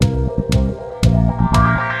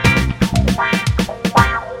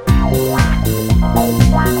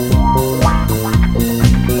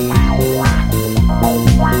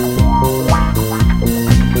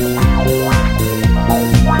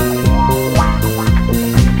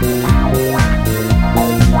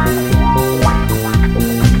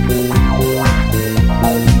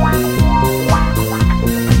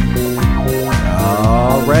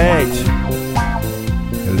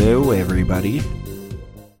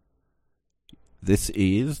This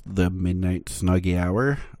is the Midnight Snuggie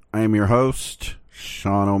Hour. I am your host,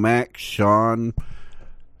 Sean O'Mac. Sean,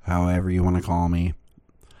 however you want to call me.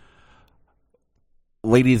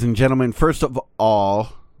 Ladies and gentlemen, first of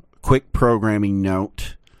all, quick programming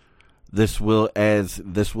note. This will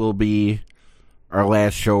be our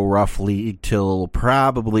last show roughly till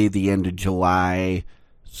probably the end of July,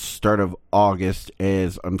 start of August,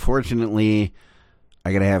 as unfortunately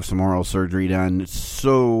I gotta have some oral surgery done,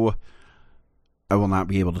 so I will not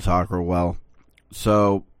be able to talk real well.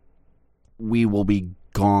 So we will be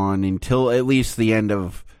gone until at least the end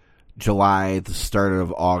of July, the start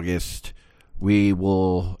of August. We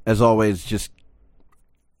will, as always, just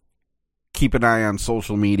keep an eye on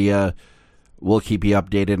social media. We'll keep you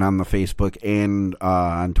updated on the Facebook and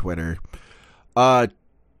on Twitter.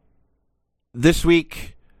 This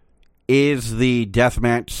week is the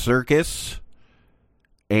Deathmatch Circus,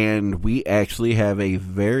 and we actually have a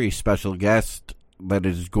very special guest that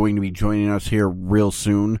is going to be joining us here real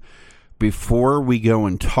soon. Before we go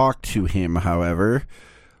and talk to him, however,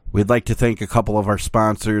 we'd like to thank a couple of our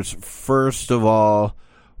sponsors. First of all,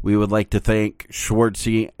 we would like to thank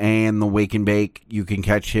Schwartzy and the Wake and Bake. You can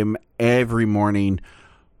catch him every morning,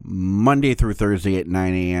 Monday through Thursday at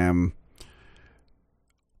 9 a.m.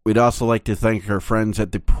 We'd also like to thank our friends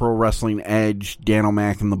at the Pro Wrestling Edge, Dan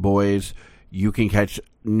O'Mac and the boys. You can catch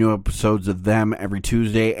new episodes of them every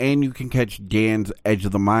Tuesday, and you can catch Dan's Edge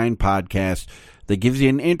of the Mind podcast that gives you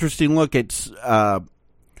an interesting look at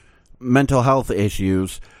mental health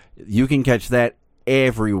issues. You can catch that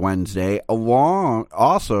every Wednesday.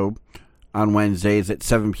 Also, on Wednesdays at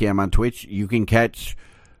 7 p.m. on Twitch, you can catch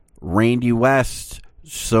Randy West,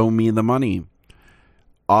 Show Me the Money.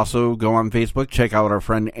 Also, go on Facebook, check out our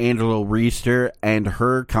friend Angela Reister and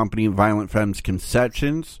her company, Violent Femmes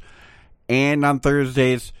Conceptions. And on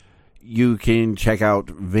Thursdays, you can check out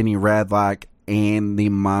Vinny Radlock and the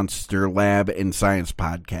Monster Lab and Science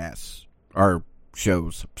podcasts. Or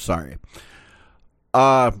shows, sorry.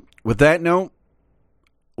 With that note,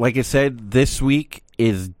 like I said, this week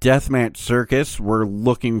is Deathmatch Circus. We're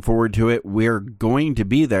looking forward to it. We're going to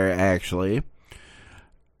be there, actually.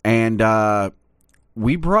 And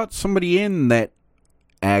we brought somebody in that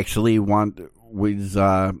actually was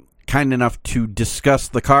kind enough to discuss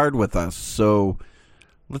the card with us. So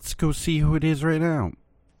let's go see who it is right now.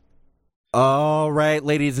 All right,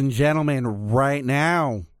 ladies and gentlemen, right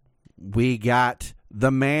now we got the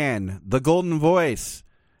man, the golden voice,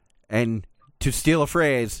 and to steal a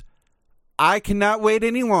phrase, I cannot wait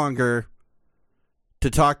any longer to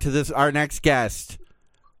talk to our next guest,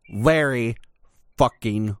 Larry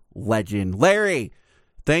fucking Legend. Larry,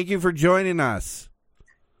 thank you for joining us.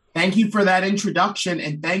 Thank you for that introduction,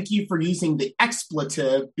 and thank you for using the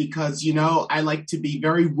expletive because, I like to be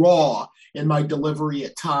very raw in my delivery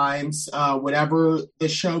at times, whatever the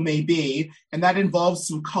show may be, and that involves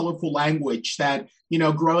some colorful language that,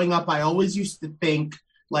 growing up, I always used to think,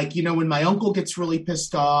 like, when my uncle gets really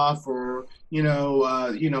pissed off or,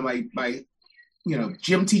 my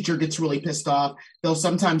gym teacher gets really pissed off, they'll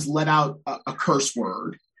sometimes let out a curse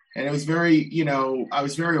word. And it was very, I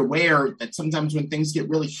was very aware that sometimes when things get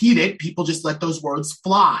really heated, people just let those words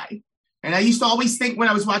fly. And I used to always think when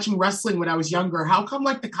I was watching wrestling when I was younger, how come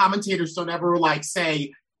like the commentators don't ever like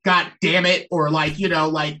say, God damn it, or like,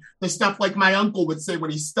 like the stuff like my uncle would say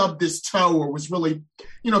when he stubbed his toe or was really,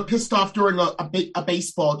 pissed off during a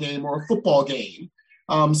baseball game or a football game.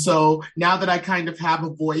 So now that I kind of have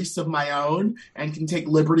a voice of my own and can take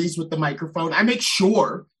liberties with the microphone, I make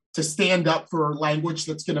sure to stand up for language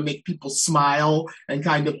that's going to make people smile and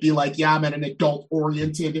kind of be like, yeah, I'm at an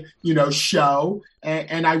adult-oriented, show.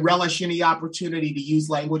 And I relish any opportunity to use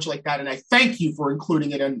language like that. And I thank you for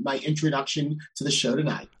including it in my introduction to the show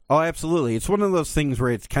tonight. Oh, absolutely. It's one of those things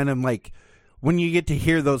where it's kind of like when you get to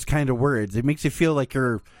hear those kind of words, it makes you feel like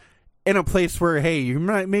you're in a place where, hey, you're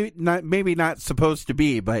maybe not supposed to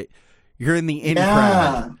be, but you're in the in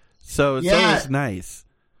crowd. So it's always nice.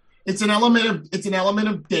 It's an element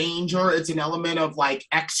of danger. It's an element of like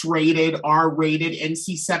X-rated, R-rated,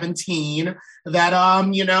 NC-17 that,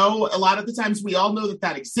 a lot of the times we all know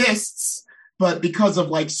that exists, but because of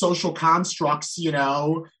like social constructs,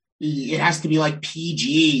 it has to be like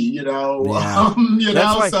PG,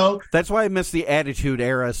 Yeah. So that's why I miss the Attitude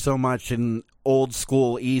Era so much in old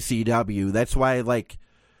school ECW. That's why, like,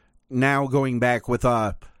 now going back with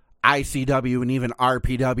ICW and even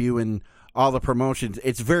RPW and all the promotions,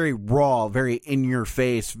 it's very raw, very in your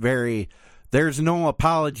face, there's no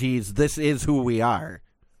apologies. This is who we are.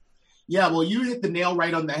 Yeah, well, you hit the nail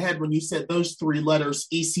right on the head when you said those three letters,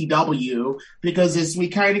 ECW, because as we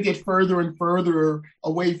kind of get further and further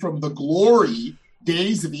away from the glory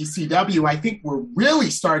days of ECW, I think we're really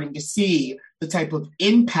starting to see the type of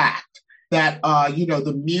impact that,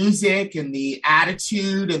 the music and the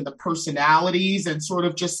attitude and the personalities and sort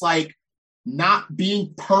of just like not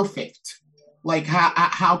being perfect, like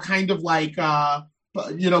how kind of like,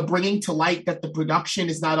 bringing to light that the production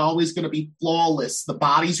is not always going to be flawless. The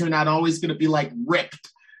bodies are not always going to be like ripped,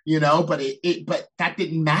 but that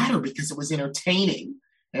didn't matter because it was entertaining.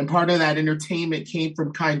 And part of that entertainment came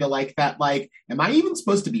from kind of like that, like, am I even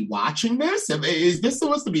supposed to be watching this? Is this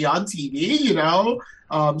supposed to be on TV,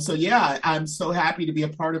 So, yeah, I'm so happy to be a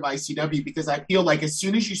part of ICW because I feel like as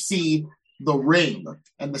soon as you see the ring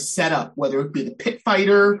and the setup, whether it be the pit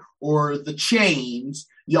fighter or the chains,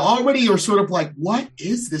 you already are sort of like, what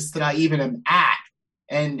is this that I even am at?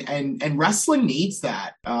 And wrestling needs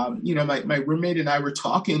that. My roommate and I were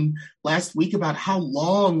talking last week about how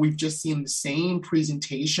long we've just seen the same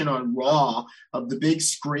presentation on Raw of the big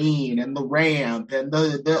screen and the ramp and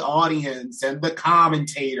the audience and the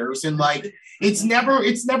commentators. And like, it's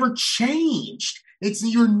never changed.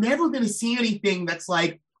 You're never going to see anything that's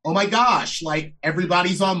like, oh my gosh, like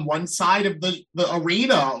everybody's on one side of the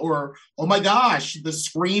arena, or, oh my gosh, the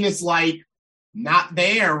screen is like, not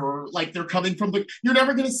there, or like they're coming from you're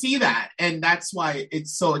never going to see that. And that's why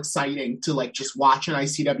it's so exciting to like just watch an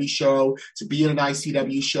ICW show, to be in an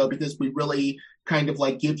ICW show, because we really kind of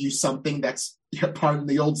like give you something that's, pardon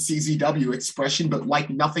the old CZW expression, but like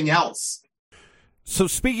nothing else. So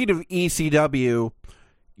speaking of ECW,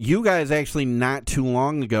 you guys actually not too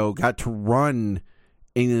long ago got to run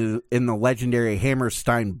in the legendary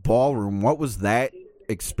Hammerstein Ballroom. What was that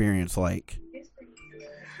experience like?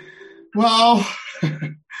 Well,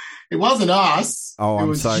 it wasn't us. Oh,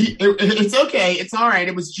 I'm sorry. It's okay. It's all right.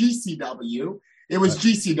 It was GCW. It was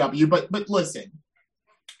GCW. But listen,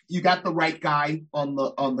 you got the right guy on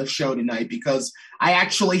the show tonight, because I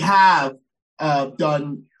actually have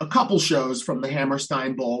done a couple shows from the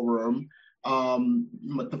Hammerstein Ballroom.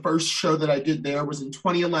 The first show that I did there was in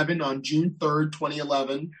 2011, on June 3rd,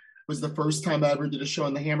 2011. Was the first time I ever did a show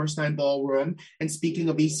in the Hammerstein Ballroom. And speaking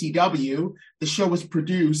of ECW, the show was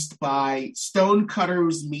produced by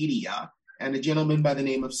Stonecutters Media and a gentleman by the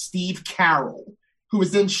name of Steve Carroll, who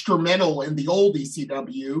was instrumental in the old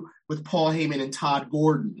ECW with Paul Heyman and Todd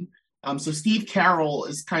Gordon. So Steve Carroll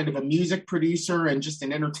is kind of a music producer and just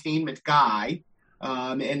an entertainment guy.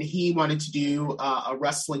 And he wanted to do a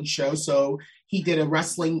wrestling show. So he did a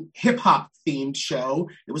wrestling hip-hop themed show.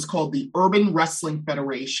 It was called the Urban Wrestling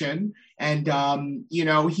Federation. And,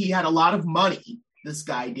 he had a lot of money, this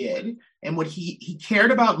guy did. And what he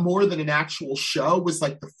cared about more than an actual show was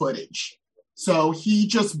like the footage. So he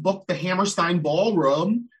just booked the Hammerstein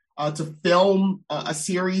Ballroom to film a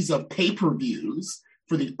series of pay-per-views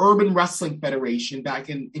for the Urban Wrestling Federation back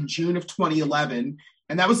in June of 2011.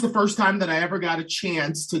 And that was the first time that I ever got a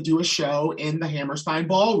chance to do a show in the Hammerstein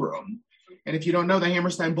Ballroom. And if you don't know, the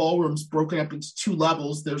Hammerstein Ballroom's broken up into two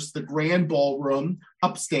levels. There's the Grand Ballroom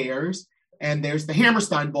upstairs, and there's the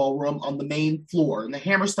Hammerstein Ballroom on the main floor. And the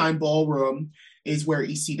Hammerstein Ballroom is where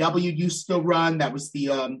ECW used to run. That was the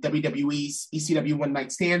WWE's ECW One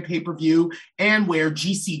Night Stand pay-per-view, and where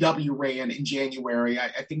GCW ran in January.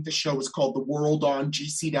 I think the show was called The World on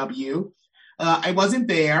GCW. I wasn't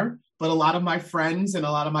there, but a lot of my friends and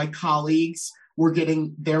a lot of my colleagues were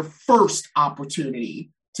getting their first opportunity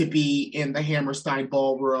to be in the Hammerstein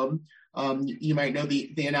Ballroom. You might know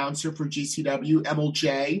the announcer for GCW,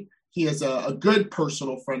 MLJ. He is a good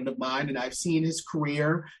personal friend of mine, and I've seen his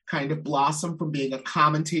career kind of blossom from being a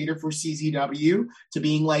commentator for CZW to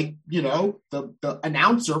being like, the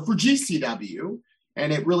announcer for GCW.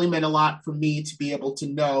 And it really meant a lot for me to be able to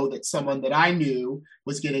know that someone that I knew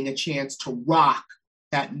was getting a chance to rock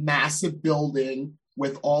that massive building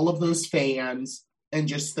with all of those fans and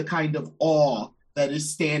just the kind of awe that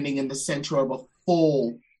is standing in the center of a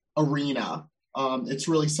full arena. It's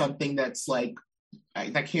really something that's like,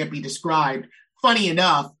 that can't be described. Funny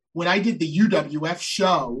enough, when I did the UWF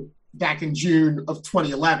show back in June of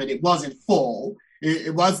 2011, it wasn't full.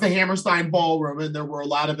 It was the Hammerstein Ballroom, and there were a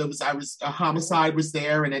lot of it. Homicide was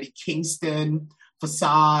there, and Eddie Kingston,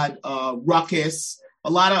 Facade, Ruckus,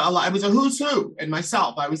 it was a who's who, and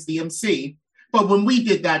myself, I was the MC. But when we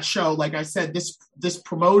did that show, like I said, this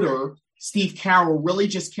promoter, Steve Carroll, really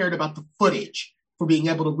just cared about the footage for being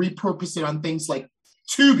able to repurpose it on things like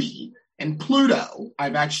Tubi and Pluto.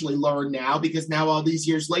 I've actually learned now, because now all these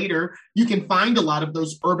years later, you can find a lot of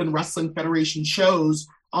those Urban Wrestling Federation shows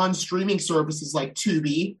on streaming services like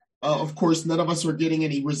Tubi. Of course, none of us are getting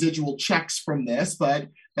any residual checks from this, but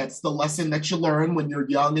That's the lesson that you learn when you're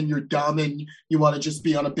young and you're dumb and you want to just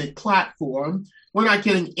be on a big platform. We're not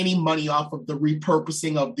getting any money off of the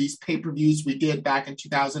repurposing of these pay-per-views we did back in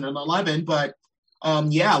 2011, but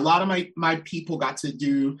yeah, a lot of my people got to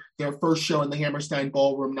do their first show in the Hammerstein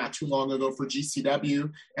Ballroom not too long ago for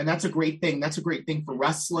GCW, and that's a great thing. That's a great thing for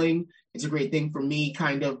wrestling. It's a great thing for me,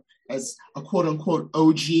 kind of as a quote-unquote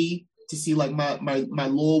OG, to see like my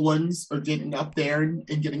little ones are getting up there and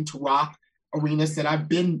getting to rock arenas that I've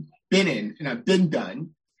been in and I've been done.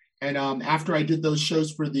 And after I did those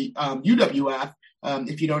shows for the UWF,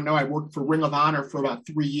 if you don't know, I worked for Ring of Honor for about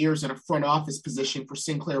 3 years in a front office position for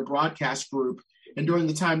Sinclair Broadcast Group. And during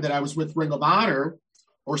the time that I was with Ring of Honor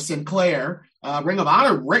or Sinclair, Ring of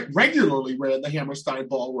Honor regularly ran the Hammerstein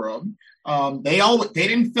Ballroom. They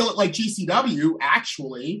didn't fill it like GCW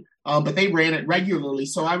actually, but they ran it regularly.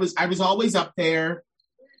 So I was always up there.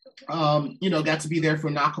 Got to be there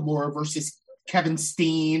for Nakamura versus Kevin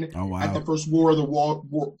Steen at the first War of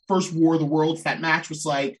the Worlds. That match was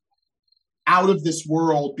like out of this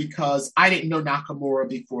world because I didn't know Nakamura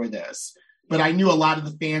before this, but I knew a lot of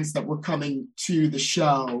the fans that were coming to the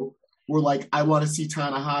show were like, I want to see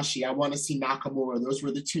Tanahashi. I want to see Nakamura. Those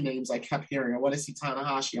were the two names I kept hearing. I want to see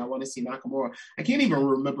Tanahashi. I want to see Nakamura. I can't even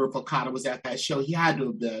remember if Okada was at that show. He had to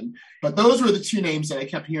have been, but those were the two names that I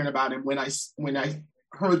kept hearing about. And when I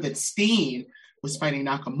heard that Steen was fighting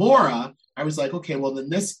Nakamura, I was like, okay, well then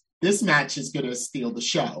this match is going to steal the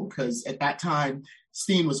show, because at that time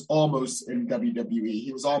Steen was almost in WWE.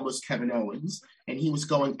 He was almost Kevin Owens, and he was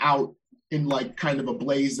going out in like kind of a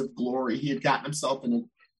blaze of glory. He had gotten himself in a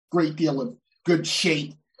great deal of good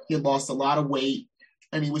shape. He had lost a lot of weight,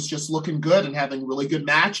 and he was just looking good and having really good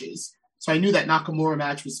matches. So I knew that Nakamura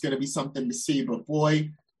match was going to be something to see, but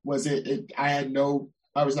boy, was it I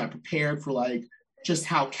was not prepared for like just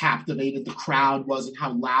how captivated the crowd was and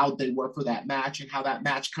how loud they were for that match, and how that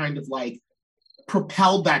match kind of like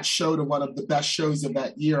propelled that show to one of the best shows of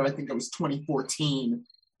that year. I think it was 2014.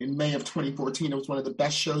 In May of 2014, it was one of the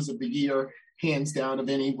best shows of the year, hands down, of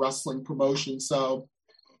any wrestling promotion. So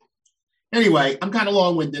anyway, I'm kind of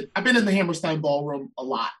long-winded. I've been in the Hammerstein Ballroom a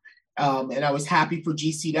lot, and I was happy for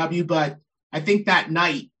GCW, but I think that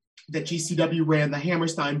night that GCW ran the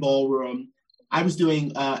Hammerstein Ballroom, I was doing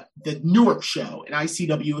the Newark show, an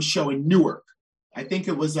ICW show in Newark. I think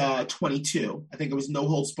it was 22. I think it was No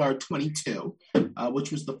Holds Barred 22,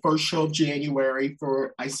 which was the first show of January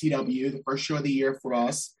for ICW, the first show of the year for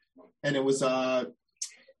us. And it was, No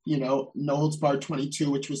Holds Barred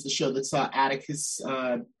 22, which was the show that saw Atticus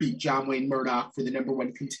beat John Wayne Murdoch for the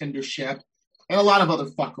 #1 contendership. And a lot of other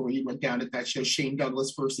fuckery went down at that show. Shane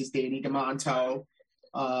Douglas versus Danny DeMonto.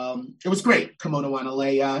 It was great. Kimono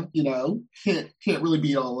Wanalea, can't really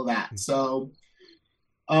beat all of that. So,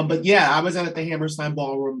 but yeah, I was at the Hammerstein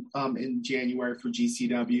Ballroom in January for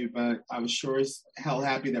GCW, but I was sure as hell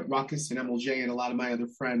happy that Ruckus and MLJ and a lot of my other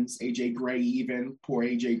friends, AJ Gray even, poor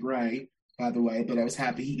AJ Gray, by the way, but I was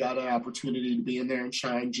happy he got an opportunity to be in there and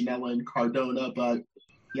shine, Janela and Cardona, but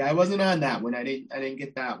yeah, I wasn't on that one. I didn't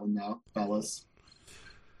get that one though, fellas.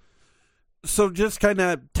 So just kind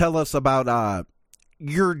of tell us about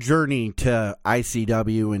your journey to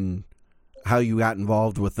ICW and how you got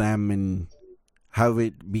involved with them and how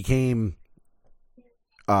it became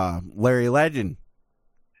Larry Legend.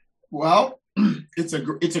 Well, it's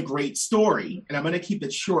a great story, and I'm going to keep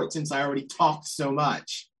it short since I already talked so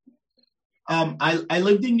much. I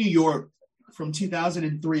lived in New York from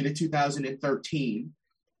 2003 to 2013,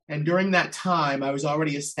 and during that time, I was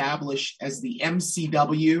already established as the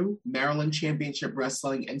MCW, Maryland Championship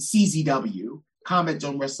Wrestling, and CZW, Combat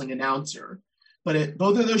Zone Wrestling announcer. But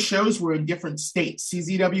both of those shows were in different states.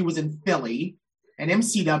 CZW was in Philly, and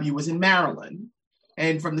MCW was in Maryland.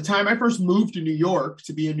 And from the time I first moved to New York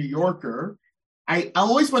to be a New Yorker, I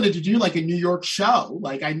always wanted to do like a New York show.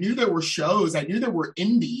 Like I knew there were shows, I knew there were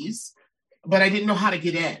indies, but I didn't know how to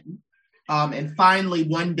get in. And finally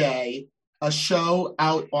one day, a show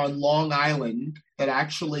out on Long Island that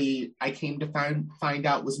actually I came to find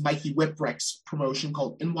out was Mikey Whipwreck's promotion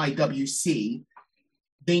called NYWC.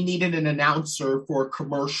 They needed an announcer for a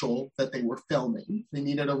commercial that they were filming. They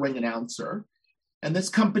needed a ring announcer. And this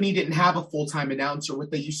company didn't have a full-time announcer.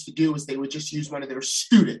 What they used to do is they would just use one of their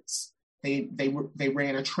students. They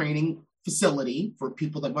ran a training facility for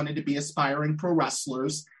people that wanted to be aspiring pro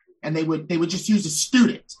wrestlers, and they would just use a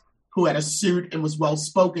student who had a suit and was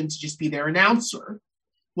well-spoken to just be their announcer.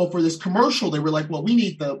 Well, for this commercial, they were like, well, we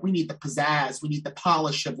need the pizzazz, we need the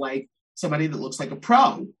polish of like somebody that looks like a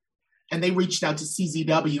pro. And they reached out to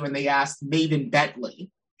CZW and they asked Maven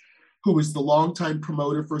Bentley, who was the longtime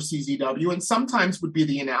promoter for CZW and sometimes would be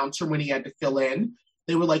the announcer when he had to fill in.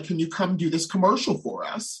 they were like, can you come do this commercial for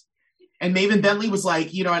us? And Maven Bentley was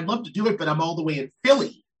like, I'd love to do it, but I'm all the way in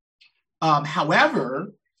Philly.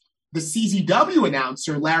 However, the CZW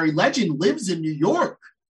announcer, Larry Legend, lives in New York.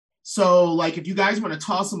 So, like, if you guys want to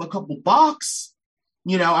toss him a couple bucks,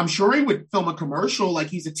 I'm sure he would film a commercial. Like,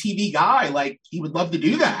 he's a TV guy. Like, he would love to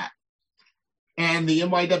do that. And the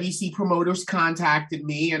NYWC promoters contacted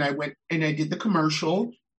me, and I went and I did the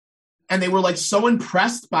commercial. And they were, like, so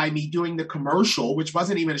impressed by me doing the commercial, which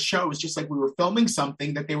wasn't even a show. It was just like we were filming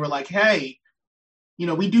something, that they were like, hey,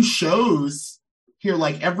 we do shows here,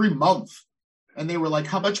 like, every month. And they were like,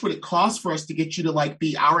 how much would it cost for us to get you to, like,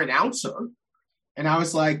 be our announcer? And I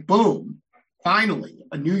was like, boom, finally,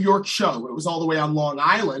 a New York show. It was all the way on Long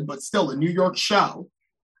Island, but still a New York show.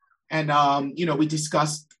 And, we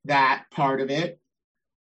discussed that part of it.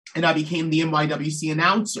 And I became the NYWC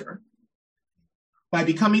announcer. By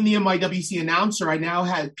becoming the NYWC announcer, I now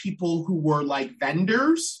had people who were like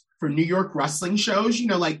vendors for New York wrestling shows,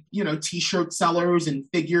 T-shirt sellers and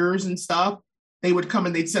figures and stuff. They would come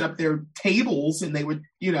and they'd set up their tables and they would,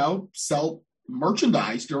 sell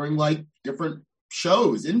merchandise during like different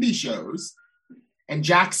shows, indie shows. And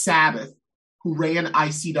Jack Sabbath, who ran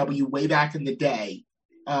ICW way back in the day,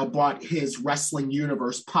 brought his Wrestling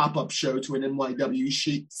Universe pop-up show to an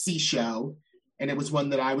NYWC show. And it was one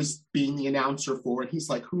that I was being the announcer for. And he's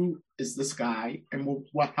like, who is this guy? And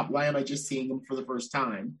why am I just seeing him for the first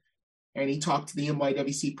time? And he talked to the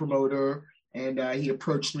NYWC promoter, and he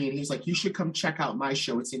approached me and he was like, you should come check out my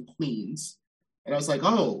show. It's in Queens. And I was like,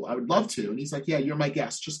 oh, I would love to. And he's like, yeah, you're my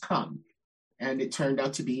guest. Just come. And it turned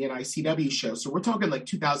out to be an ICW show. So we're talking like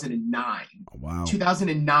 2009. Wow.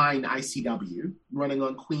 2009 ICW, running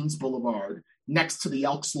on Queens Boulevard, next to the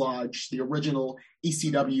Elks Lodge, the original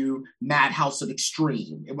ECW Madhouse of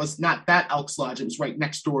Extreme. It was not that Elks Lodge. It was right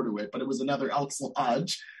next door to it, but it was another Elks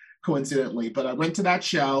Lodge, coincidentally. But I went to that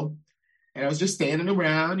show, and I was just standing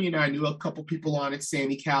around. I knew a couple people on it,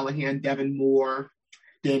 Sammy Callahan, Devin Moore,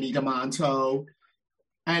 Danny DeMonto.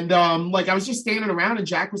 And, I was just standing around, and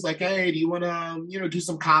Jack was like, hey, do you want to, do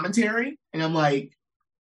some commentary? And I'm like,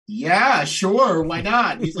 yeah, sure. Why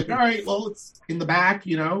not? He's like, all right, well, it's in the back,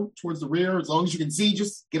 towards the rear. As long as you can see,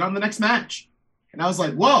 just get on the next match. And I was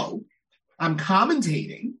like, whoa, I'm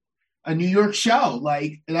commentating a New York show.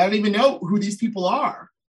 And I don't even know who these people are.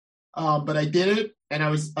 But I did it, and I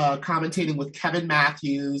was commentating with Kevin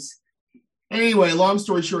Matthews. Anyway, long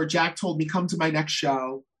story short, Jack told me, come to my next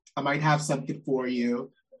show. I might have something for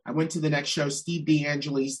you. I went to the next show. Steve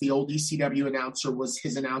DeAngelis, the old ECW announcer, was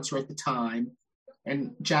his announcer at the time.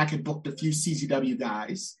 And Jack had booked a few CZW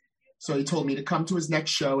guys. So he told me to come to his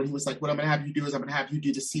next show. And he was like, what I'm going to have you do is I'm going to have you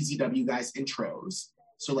do the CZW guys intros.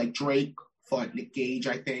 So like Drake fought Nick Gage,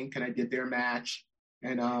 I think, and I did their match.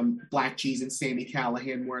 And Black Cheese and Sammy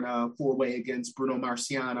Callahan were in a four-way against Bruno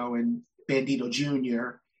Marciano and Bandito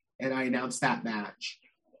Jr. And I announced that match.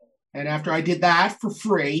 And after I did that for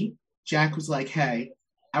free, Jack was like, hey,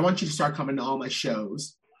 I want you to start coming to all my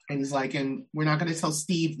shows. And he's like, and we're not going to tell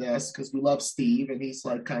Steve this because we love Steve. And he's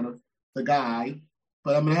like kind of the guy,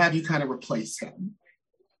 but I'm going to have you kind of replace him.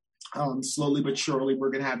 Slowly but surely, we're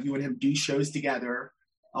going to have you and him do shows together.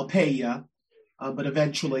 I'll pay you. But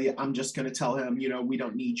eventually, I'm just going to tell him, we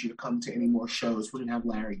don't need you to come to any more shows. We're going to have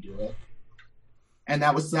Larry do it. And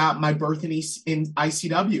that was my birth in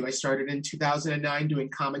ICW. I started in 2009 doing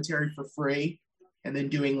commentary for free and then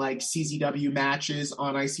doing like CZW matches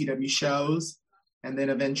on ICW shows. And then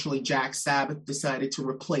eventually Jack Sabbath decided to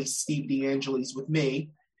replace Steve DeAngelis with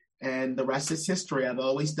me. And the rest is history. I've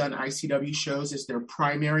always done ICW shows as their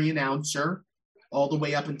primary announcer all the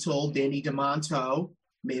way up until Danny DeMonto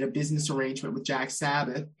made a business arrangement with Jack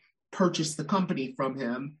Sabbath, purchased the company from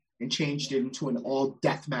him, and changed it into an all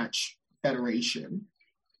deathmatch federation.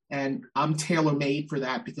 And I'm tailor-made for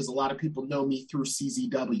that because a lot of people know me through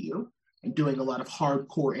CZW and doing a lot of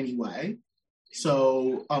hardcore anyway.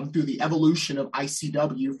 So through the evolution of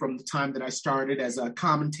ICW from the time that I started as a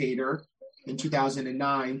commentator in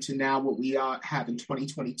 2009 to now what we have in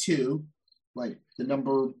 2022, like the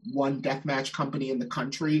number one deathmatch company in the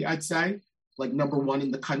country, I'd say, like number one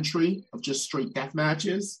in the country of just straight death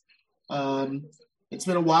matches. It's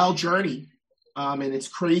been a wild journey. And it's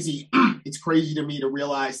crazy. It's crazy to me to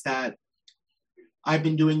realize that I've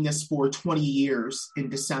been doing this for 20 years in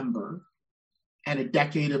December. And a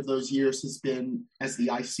decade of those years has been as the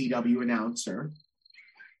ICW announcer.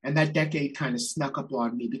 And that decade kind of snuck up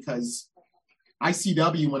on me because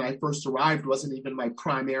ICW, when I first arrived, wasn't even my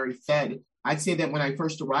primary fed. I'd say that when I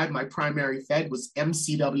first arrived, my primary fed was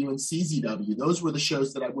MCW and CZW. Those were the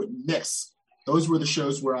shows that I wouldn't miss. Those were the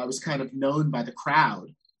shows where I was kind of known by the crowd.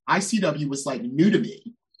 ICW was like new to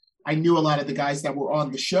me. I knew a lot of the guys that were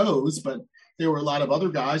on the shows, but there were a lot of other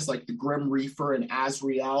guys like the Grim Reaper and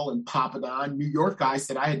Azrael and Papadon, New York guys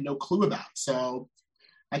that I had no clue about. So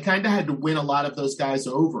I kind of had to win a lot of those guys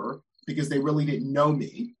over because they really didn't know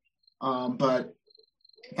me. But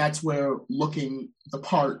that's where looking the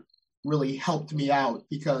part really helped me out,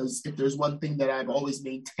 because if there's one thing that I've always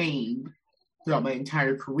maintained throughout my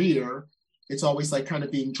entire career, it's always like kind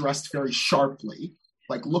of being dressed very sharply,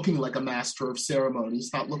 like looking like a master of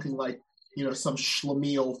ceremonies, not looking like, you know, some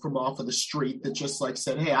schlemiel from off of the street that just like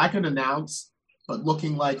said, hey, I can announce, but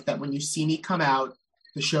looking like that when you see me come out,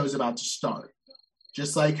 the show's about to start.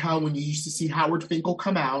 Just like how when you used to see Howard Finkel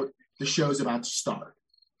come out, the show's about to start.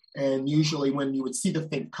 And usually when you would see the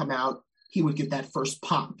Fink come out, he would get that first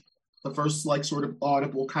pop. The first like sort of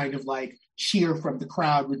audible kind of like cheer from the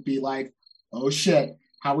crowd would be like, oh shit,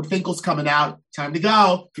 Howard Finkel's coming out, time to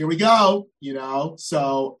go, here we go, you know?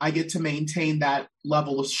 So I get to maintain that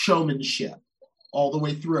level of showmanship all the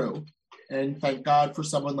way through. And thank God for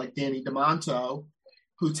someone like Danny DeMonto,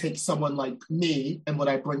 who takes someone like me and what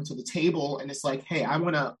I bring to the table, and it's like, hey, I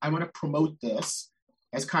wanna promote this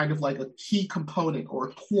as kind of like a key component or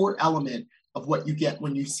a core element of what you get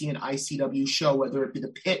when you see an ICW show, whether it be the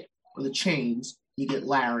Pit or the Chains, you get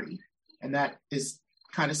Larry. And that is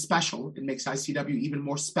kind of special. It makes ICW even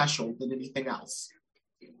more special than anything else.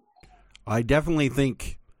 I definitely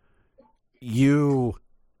think you're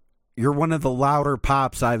one of the louder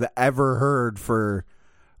pops I've ever heard for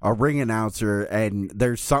a ring announcer, and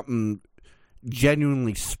there's something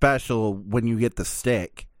genuinely special when you get the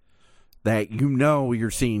stick that you know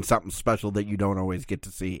you're seeing something special that you don't always get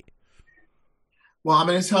to see. Well, I'm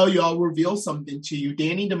going to tell you, I'll reveal something to you.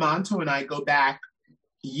 Danny DeMonto and I go back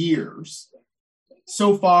years.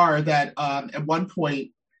 So far that at one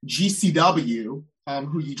point, GCW,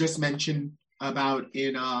 who you just mentioned about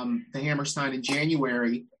in the Hammerstein in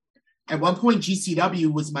January, at one point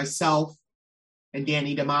GCW was myself and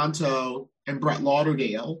Danny DeMonto and Brett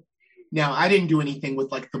Lauderdale. Now, I didn't do anything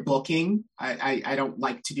with like the booking. I don't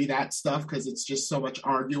like to do that stuff because it's just so much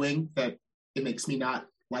arguing that it makes me not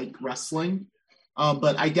like wrestling.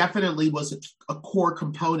 But I definitely was a core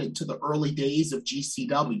component to the early days of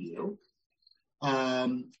GCW.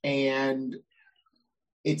 And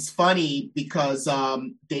it's funny because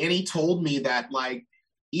Danny told me that like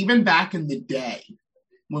even back in the day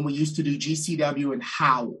when we used to do GCW and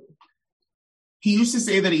Howl, he used to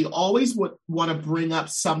say that he always would want to bring up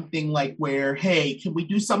something like where, hey, can we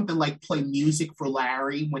do something like play music for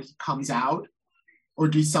Larry when he comes out? Or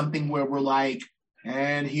do something where we're like,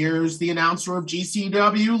 and here's the announcer of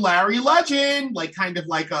GCW, Larry Legend, like kind of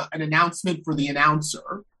like an announcement for the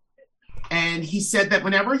announcer. And he said that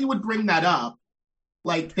whenever he would bring that up,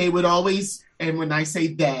 like they would always, and when I say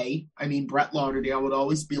they, I mean Brett Lauderdale would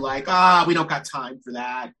always be like, we don't got time for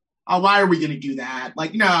that. Why are we going to do that?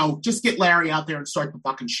 Like, no, just get Larry out there and start the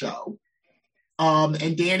fucking show.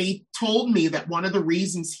 And Danny told me that one of the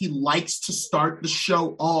reasons he likes to start the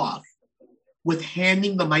show off with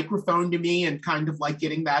handing the microphone to me and kind of like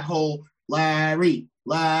getting that whole Larry,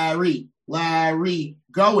 Larry, Larry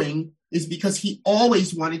going is because he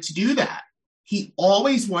always wanted to do that. He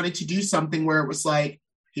always wanted to do something where it was like,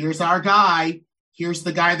 here's our guy. Here's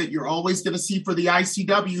the guy that you're always going to see for the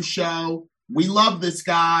ICW show. We love this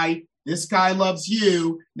guy. This guy loves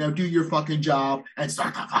you. Now do your fucking job and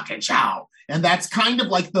start the fucking show. And that's kind of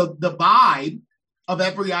like the vibe of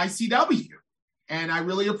every ICW. And I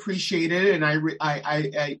really appreciate it. And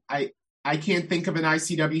I can't think of an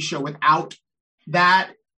ICW show without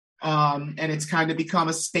that. And it's kind of become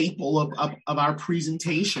a staple of our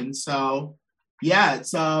presentation. So yeah,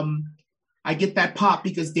 it's I get that pop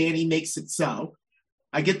because Danny makes it so.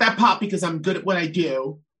 I get that pop because I'm good at what I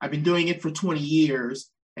do. I've been doing it for 20 years.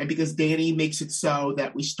 And because Danny makes it so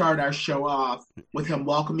that we start our show off with him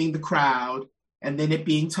welcoming the crowd and then it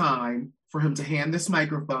being time for him to hand this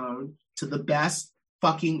microphone to the best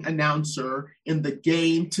fucking announcer in the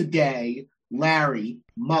game today, Larry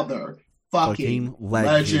motherfucking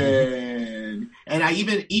legend. And I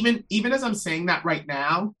even as I'm saying that right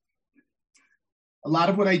now, a lot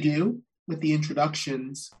of what I do with the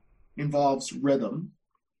introductions involves rhythm.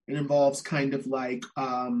 It involves kind of like,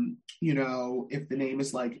 if the name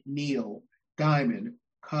is like Neil, Diamond,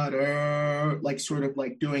 Cutter, like sort of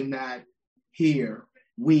like doing that, here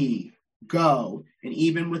we go. And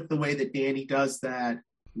even with the way that Danny does that,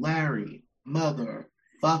 Larry,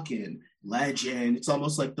 motherfucking legend, it's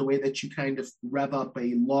almost like the way that you kind of rev up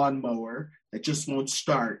a lawnmower that just won't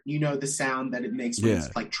start. You know the sound that it makes when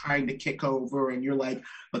it's like trying to kick over and you're like,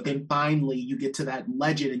 but then finally you get to that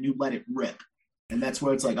legend and you let it rip. And that's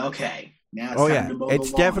where it's like, okay, now it's time to mow the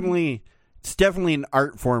lawn. It's it's definitely an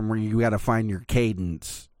art form where you got to find your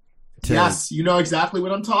cadence. Yes, you know exactly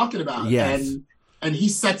what I'm talking about. Yes. And he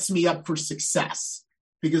sets me up for success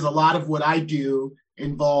because a lot of what I do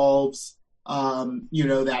involves,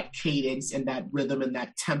 that cadence and that rhythm and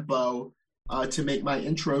that tempo to make my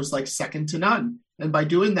intros like second to none. And by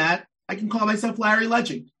doing that, I can call myself Larry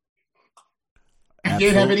Legend. I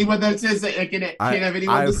can't have anyone that says that. I can't have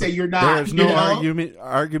anyone to say you're not. There's no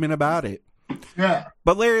argument about it. Yeah.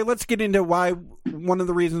 But Larry, let's get into why one of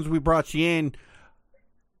the reasons we brought you in.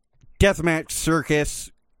 Deathmatch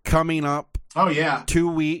Circus coming up. Oh yeah.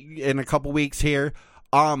 In a couple weeks here.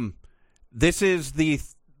 This is the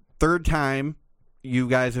third time you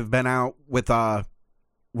guys have been out with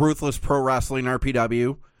Ruthless Pro Wrestling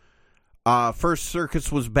RPW. First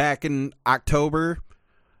circus was back in October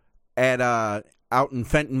at out in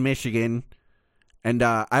Fenton, Michigan. And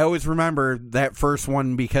I always remember that first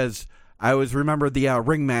one because I always remember the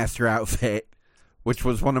ringmaster outfit, which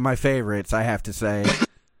was one of my favorites, I have to say.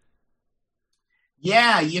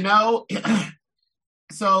 Yeah,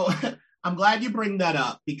 so I'm glad you bring that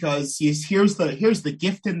up because here's the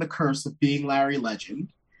gift and the curse of being Larry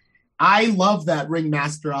Legend. I love that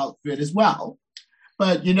ringmaster outfit as well.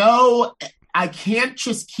 But, I can't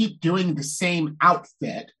just keep doing the same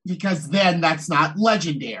outfit because then that's not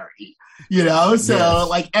legendary, So, yes.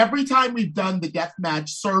 Like, every time we've done the Deathmatch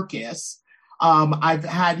Circus, I've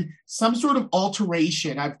had some sort of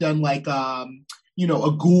alteration. I've done, like, a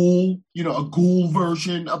ghoul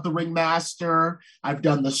version of the ringmaster. I've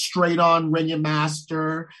done the straight-on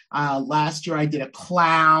ringmaster. Last year I did a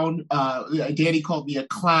clown. Danny called me a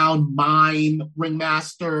clown mime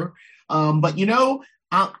ringmaster. But,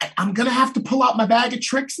 I'm going to have to pull out my bag of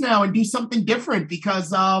tricks now and do something different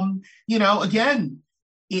because, again,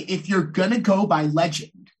 if you're going to go by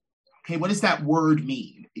legend, okay, what does that word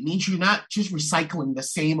mean? It means you're not just recycling the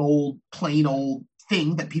same old, plain old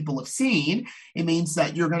thing that people have seen. It means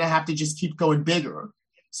that you're going to have to just keep going bigger.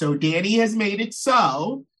 So Danny has made it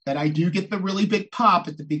so that I do get the really big pop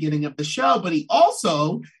at the beginning of the show, but he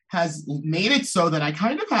also has made it so that I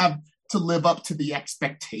kind of have to live up to the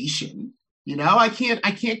expectation. I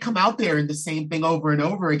can't come out there in the same thing over and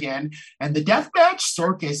over again. And the Deathmatch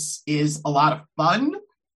Circus is a lot of fun,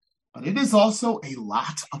 but it is also a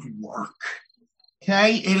lot of work.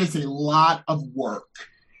 Okay? It is a lot of work.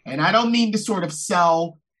 And I don't mean to sort of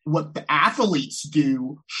sell what the athletes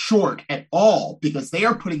do short at all, because they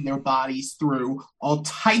are putting their bodies through all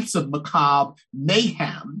types of macabre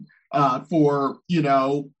mayhem for,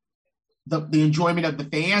 the enjoyment of the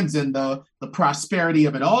fans and the prosperity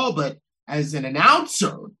of it all. But as an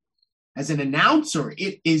announcer,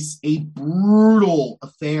 it is a brutal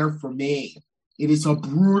affair for me. It is a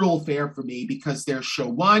brutal affair for me because there's show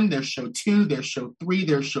 1, there's show 2, there's show 3,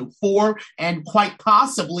 there's show 4, and quite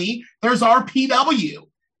possibly there's RPW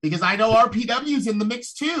because I know RPW's in the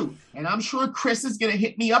mix too. And I'm sure Chris is going to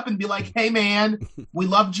hit me up and be like, hey man, we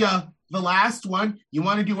loved you the last one. You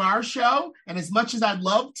want to do our show? And as much as I'd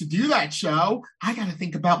love to do that show, I got to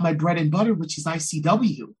think about my bread and butter, which is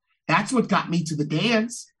ICW. That's what got me to the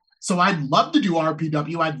dance. So I'd love to do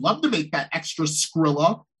RPW. I'd love to make that extra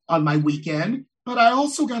Skrilla on my weekend, but I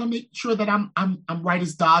also got to make sure that I'm right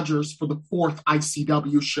as Dodgers for the 4th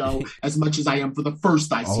ICW show as much as I am for the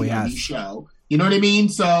first ICW show. You know what I mean?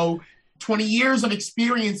 So 20 years of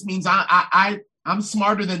experience means I'm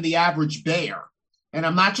smarter than the average bear. And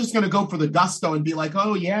I'm not just going to go for the gusto and be like,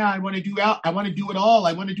 oh yeah, I want to do it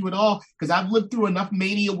all. Because I've lived through enough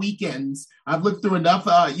Mania weekends. I've lived through enough,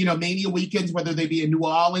 Mania weekends, whether they be in New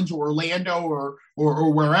Orleans or Orlando or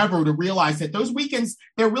wherever, to realize that those weekends,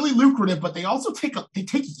 they're really lucrative, but they also take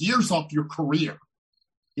years off your career.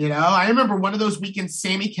 I remember one of those weekends,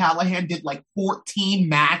 Sami Callihan did like 14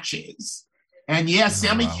 matches. And yes,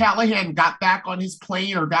 Sami Callihan got back on his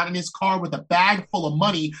plane or got in his car with a bag full of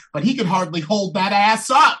money, but he could hardly hold that ass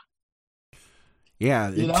up.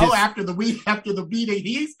 Yeah, after the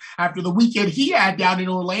weekend he had down in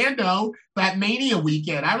Orlando, that Mania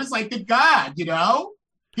weekend, I was like, good God,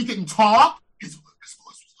 he couldn't talk. His voice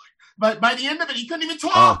was like, but by the end of it, he couldn't even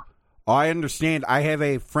talk. I understand. I have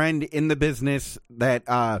a friend in the business that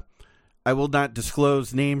I will not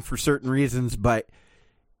disclose name for certain reasons, but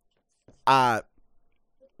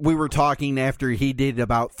we were talking after he did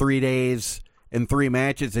about 3 days and 3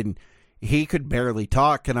 matches, and he could barely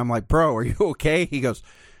talk. And I'm like, bro, are you okay? He goes,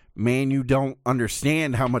 man, you don't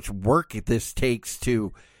understand how much work this takes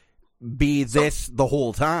to be this the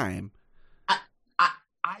whole time.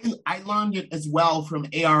 I learned it as well from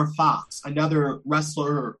AR Fox, another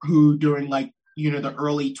wrestler who during the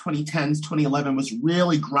early 2010s, 2011 was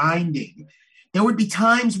really grinding. there would be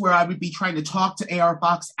times where I would be trying to talk to AR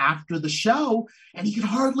Fox after the show, and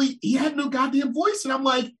he had no goddamn voice. And I'm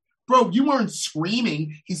like, bro, you weren't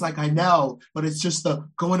screaming. He's like, I know, but it's just the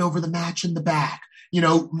going over the match in the back,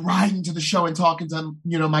 riding to the show and talking to,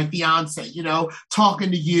 my fiance,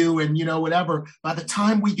 talking to you and, whatever. By the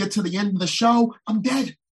time we get to the end of the show, I'm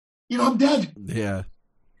dead. I'm dead. Yeah.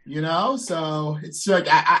 So it's like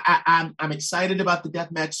I'm excited about the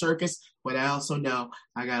Deathmatch Circus, but I also know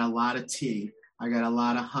I got a lot of tea. I got a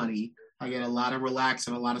lot of honey. I get a lot of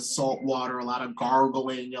relaxing, a lot of salt water, a lot of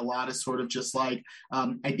gargling, a lot of sort of just like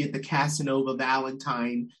I did the Casanova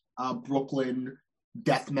Valentine Brooklyn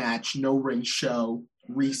Deathmatch No Ring show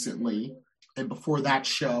recently. And before that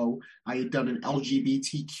show, I had done an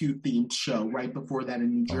LGBTQ themed show right before that in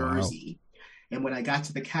New Jersey. Wow. And when I got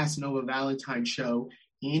to the Casanova Valentine show,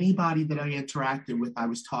 anybody that I interacted with, I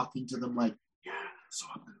was talking to them like, yeah, so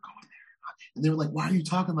I'm going to go in there. And they were like, why are you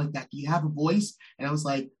talking like that? Do you have a voice? And I was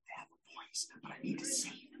like, but I need to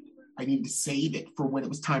save it. I need to save it for when it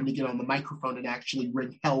was time to get on the microphone and actually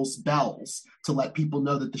ring hell's bells to let people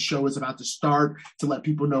know that the show is about to start, to let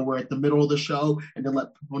people know we're at the middle of the show, and to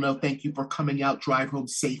let people know thank you for coming out, drive home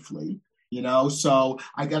safely. So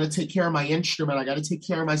I got to take care of my instrument. I got to take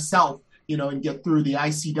care of myself, and get through the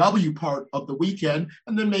ICW part of the weekend,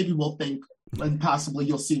 and then maybe we'll think, and possibly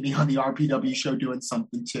you'll see me on the RPW show doing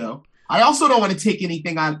something too. I also don't want to take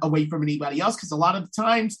anything away from anybody else, because a lot of the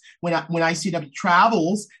times when ICW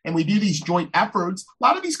travels and we do these joint efforts, a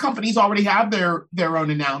lot of these companies already have their own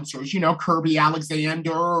announcers. Kirby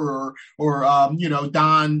Alexander or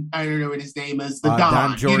Don. I don't know what his name is.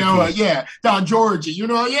 Don Georgie. Don Georgie.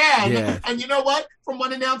 And you know what? From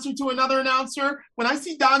one announcer to another announcer, when I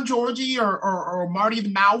see Don Georgie or Marty the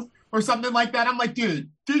Mouth or something like that, I'm like, dude,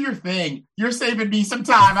 do your thing. You're saving me some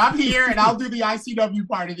time. I'm here, and I'll do the ICW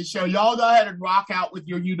part of the show. Y'all go ahead and rock out with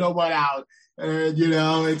your you-know-what out.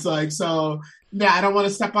 It's like, so, yeah, I don't want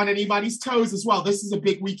to step on anybody's toes as well. This is a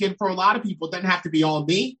big weekend for a lot of people. It doesn't have to be all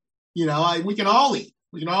me. We can all eat.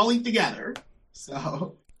 We can all eat together.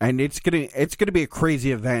 So, and it's gonna be a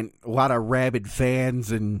crazy event. A lot of rabid fans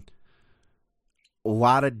and a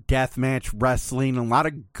lot of deathmatch wrestling, a lot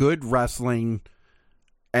of good wrestling.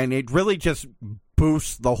 And it really just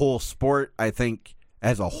boosts the whole sport, I think,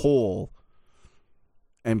 as a whole,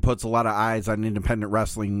 and puts a lot of eyes on independent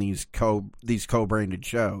wrestling, these co-branded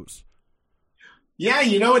shows. Yeah,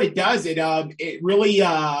 you know what it does? It really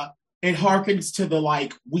it harkens to the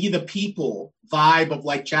like We the People vibe of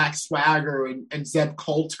like Jack Swagger and Zeb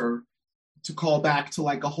Coulter, to call back to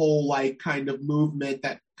like a whole like kind of movement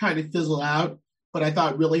that kind of fizzled out, but I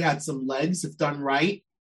thought really had some legs if done right.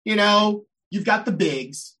 You've got the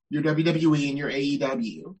bigs, your WWE and your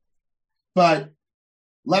AEW, but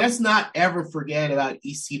let us not ever forget about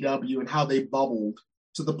ECW and how they bubbled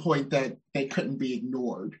to the point that they couldn't be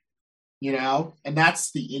ignored, and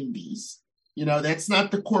that's the indies. That's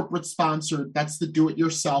not the corporate sponsored, that's the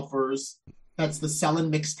do-it-yourselfers, that's the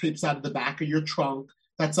selling mixtapes out of the back of your trunk.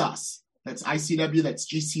 That's us. That's ICW, that's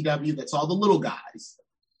GCW, that's all the little guys.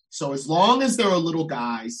 So as long as there are little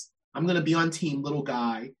guys, I'm going to be on Team Little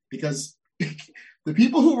Guy, because the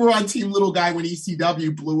people who were on Team Little Guy when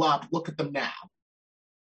ECW blew up, look at them now.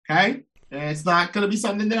 Okay? And it's not going to be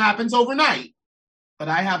something that happens overnight. But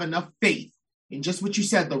I have enough faith in just what you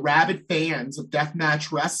said, the rabid fans of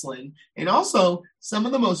deathmatch wrestling, and also some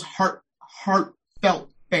of the most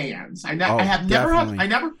heartfelt fans. I never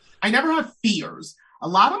have fears. A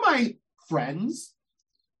lot of my friends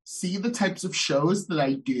see the types of shows that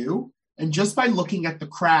I do, and just by looking at the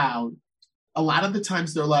crowd, a lot of the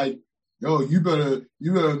times they're like, yo, you better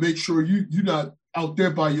make sure you're not out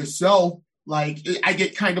there by yourself. Like, I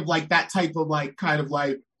get kind of like that type of like, kind of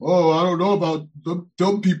like, oh, I don't know about the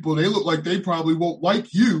dumb people. They look like they probably won't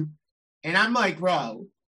like you. And I'm like, bro,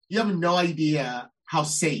 you have no idea how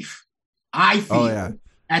safe I feel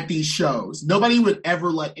at these shows. Nobody would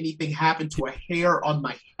ever let anything happen to a hair on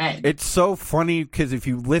my head. It's so funny because if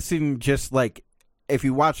you listen, just like if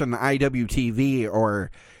you watch on the IWTV or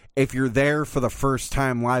if you're there for the first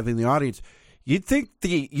time live in the audience, you'd think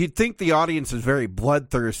the audience is very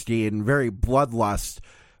bloodthirsty and very bloodlust,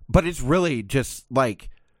 but it's really just like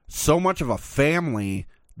so much of a family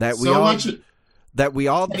that we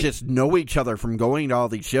all just know each other from going to all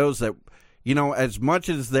these shows. That, as much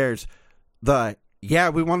as there's the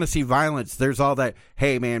we want to see violence, there's all that,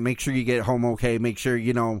 hey man, make sure you get home okay, make sure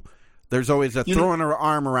there's always a throwing her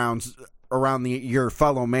arm around your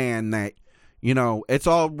fellow man, that it's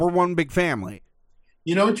all, we're one big family.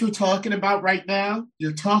 You know what you're talking about right now?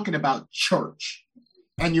 You're talking about church.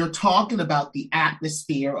 And you're talking about the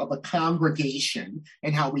atmosphere of a congregation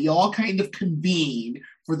and how we all kind of convene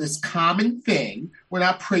for this common thing. We're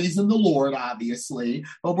not praising the Lord, obviously,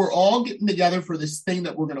 but we're all getting together for this thing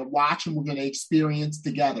that we're going to watch and we're going to experience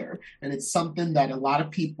together. And it's something that a lot of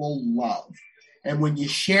people love. And when you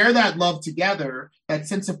share that love together, that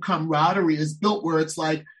sense of camaraderie is built where it's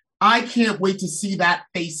like, I can't wait to see that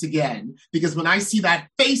face again, because when I see that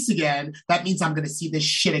face again, that means I'm going to see this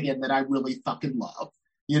shit again that I really fucking love.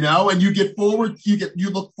 And you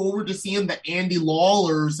look forward to seeing the Andy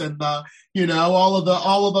Lawlers and the, all of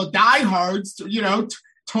the diehards,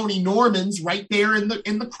 Tony Normans right there in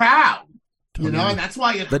the crowd, and that's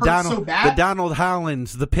why it hurts so bad. The Donald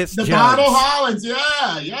Hollands, the Piss Jugs. The Donald Hollands,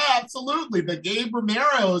 yeah, absolutely. The Gabe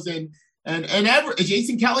Romeros and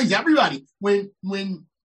Jason Kelly's, everybody.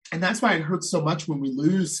 And that's why it hurts so much when we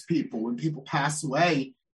lose people, when people pass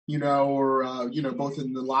away, or both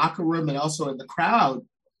in the locker room and also in the crowd.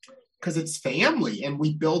 Because it's family, and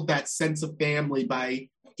we build that sense of family by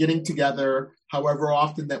getting together however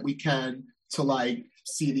often that we can to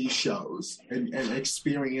see these shows and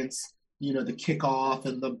experience, the kickoff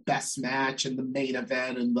and the best match and the main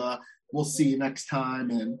event and the we'll see you next time.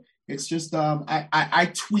 And it's just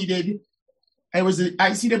I tweeted. It was an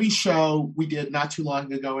ICW show we did not too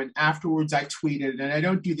long ago, and afterwards I tweeted, and I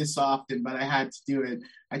don't do this often, but I had to do it.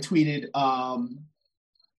 I tweeted.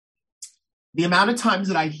 The amount of times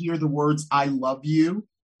that I hear the words "I love you"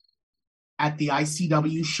 at the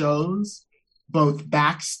ICW shows, both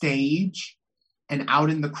backstage and out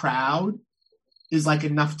in the crowd, is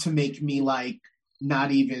enough to make me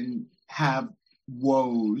not even have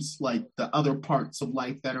woes like the other parts of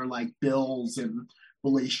life that are bills and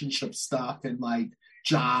relationship stuff and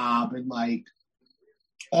job and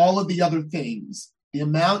all of the other things. The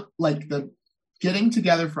amount the getting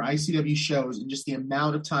together for ICW shows and just the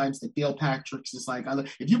amount of times that Dale Patrick's is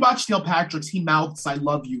if you watch Dale Patrick's, he mouths "I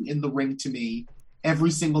love you" in the ring to me every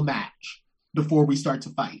single match before we start to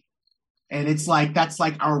fight. And it's that's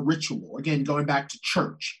our ritual. Again, going back to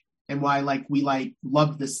church and why we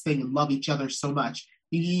love this thing and love each other so much.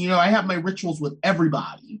 I have my rituals with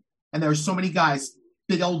everybody. And there's so many guys,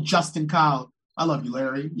 big old Justin Kyle, "I love you,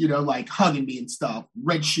 Larry," hugging me and stuff,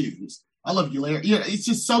 red shoes. "I love you, Larry." It's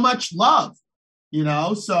just so much love.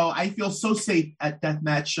 So I feel so safe at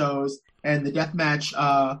deathmatch shows, and the deathmatch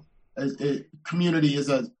community is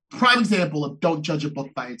a prime example of don't judge a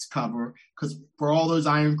book by its cover, because for all those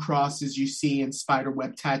iron crosses you see and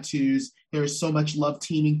spiderweb tattoos, there's so much love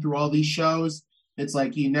teaming through all these shows. It's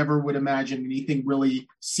you never would imagine anything really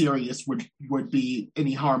serious would be,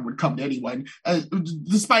 any harm would come to anyone,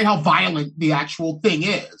 despite how violent the actual thing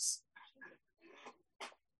is.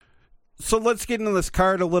 So let's get into this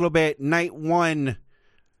card a little bit. Night 1,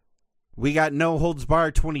 we got No Holds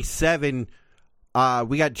Barred 27.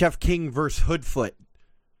 We got Jeff King versus Hoodfoot.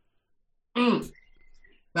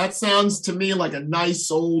 That sounds to me like a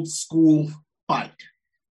nice old school fight.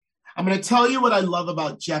 I'm going to tell you what I love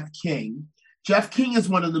about Jeff King. Jeff King is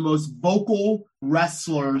one of the most vocal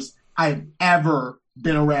wrestlers I've ever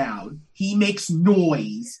been around. He makes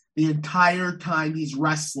noise the entire time he's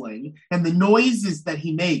wrestling, and the noises that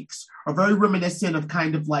he makes are very reminiscent of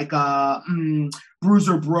kind of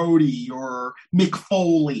Bruiser Brody or Mick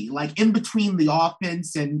Foley. In between the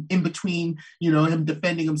offense and in between, him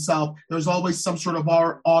defending himself, there's always some sort of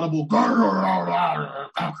audible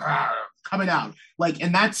coming out.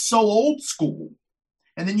 And that's so old school.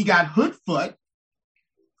 And then you got Hoodfoot,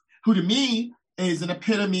 who to me is an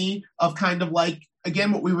epitome of kind of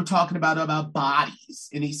again, what we were talking about bodies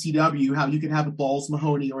in ECW, how you can have a Balls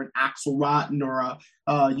Mahoney or an Axel Rotten or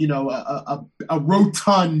a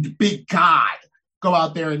rotund big guy go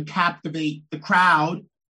out there and captivate the crowd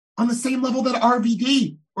on the same level that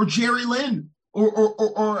RVD or Jerry Lynn or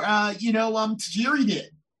Tajiri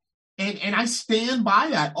did. And I stand by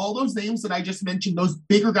that. All those names that I just mentioned, those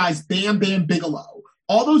bigger guys, Bam Bam Bigelow,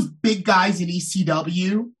 all those big guys in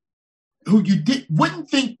ECW who you wouldn't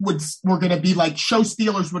think were going to be show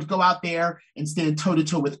stealers would go out there and stand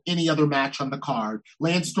toe-to-toe with any other match on the card.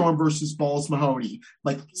 Lance Storm versus Balls Mahoney,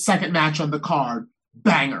 second match on the card,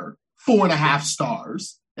 banger, 4.5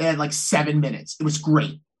 stars, and 7 minutes. It was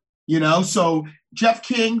great, So Jeff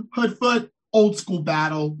King, Hoodfoot, old school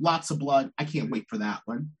battle, lots of blood. I can't wait for that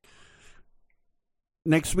one.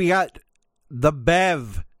 Next, we got the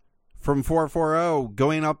Bev from 440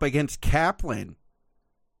 going up against Kaplan.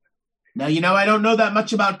 Now, I don't know that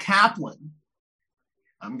much about Kaplan.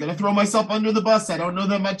 I'm going to throw myself under the bus. I don't know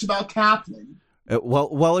that much about Kaplan.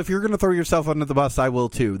 Well, if you're going to throw yourself under the bus, I will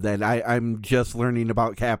too. Then I'm just learning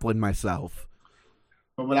about Kaplan myself.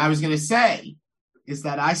 But what I was going to say is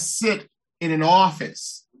that I sit in an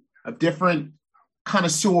office of different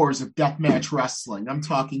connoisseurs of deathmatch wrestling. I'm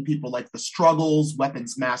talking people like The Struggles,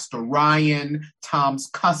 Weapons Master Ryan, Tom's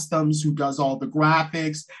Customs, who does all the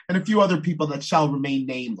graphics, and a few other people that shall remain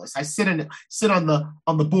nameless. I sit on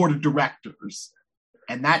the board of directors,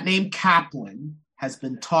 and that name Kaplan has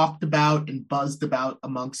been talked about and buzzed about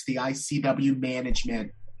amongst the ICW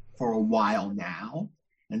management for a while now.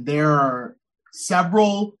 And there are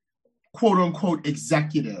several quote-unquote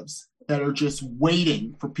executives that are just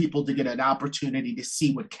waiting for people to get an opportunity to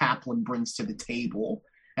see what Kaplan brings to the table.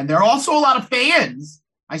 And there are also a lot of fans.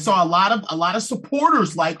 I saw a lot of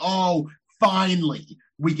supporters like, oh, finally,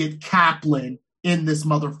 we get Kaplan in this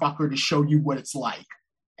motherfucker to show you what it's like.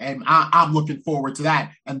 And I'm looking forward to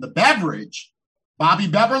that. And the beverage, Bobby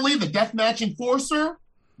Beverly, the deathmatch enforcer,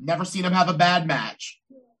 never seen him have a bad match.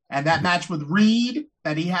 And that match with Reed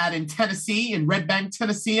that he had in Tennessee, in Red Bank,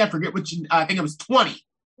 Tennessee, I forget which, I think it was 20.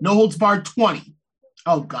 No holds barred 20.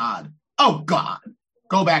 Oh, God. Oh, God.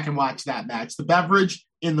 Go back and watch that match. The beverage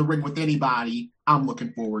in the ring with anybody, I'm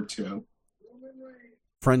looking forward to.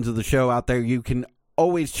 Friends of the show out there, you can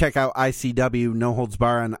always check out ICW No Holds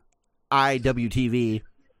Bar on IWTV.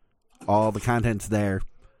 All the content's there.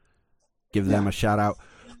 Give them a shout out.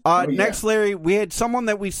 Next, Larry, we had someone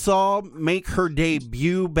that we saw make her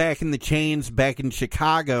debut back in the chains back in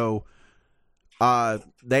Chicago.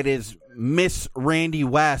 That is Miss Randy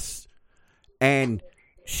West. And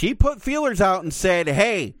she put feelers out and said,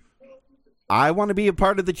 hey, I want to be a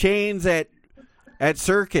part of the chains at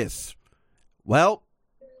Circus. Well,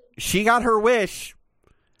 she got her wish.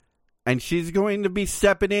 And she's going to be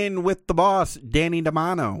stepping in with the boss, Danny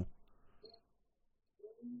DeMano.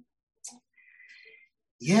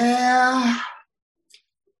 Yeah.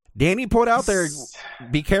 Danny put out there,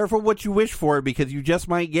 be careful what you wish for because you just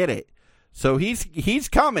might get it. So he's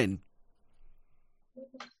coming.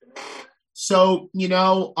 So,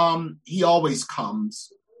 he always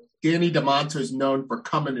comes. Danny DeMonto is known for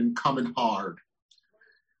coming and coming hard.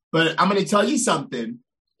 But I'm going to tell you something.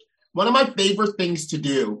 One of my favorite things to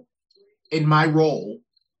do in my role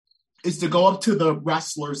is to go up to the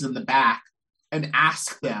wrestlers in the back and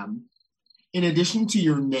ask them, in addition to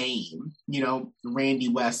your name, Randy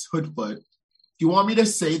West Hoodfoot, do you want me to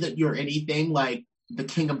say that you're anything like the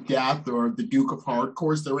King of Death or the Duke of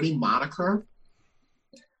Hardcore? Is there any moniker?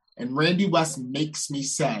 And Randy West makes me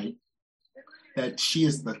say that she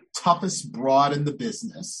is the toughest broad in the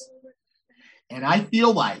business. And I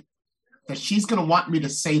feel like that she's going to want me to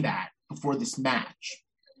say that before this match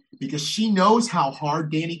because she knows how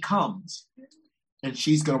hard Danny comes and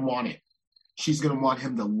she's going to want it. She's going to want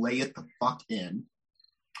him to lay it the fuck in.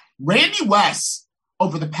 Randy West,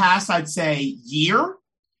 over the past, I'd say, year,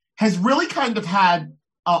 has really kind of had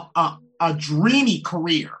a dreamy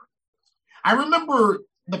career. I remember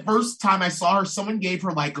the first time I saw her, someone gave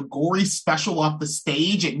her like a gory special off the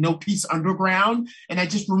stage at No Peace Underground, and I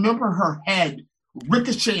just remember her head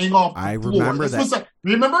ricocheting off the floor. Remember that.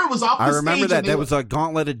 Remember it was off the stage. I remember that. That was a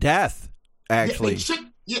gauntlet of death, actually.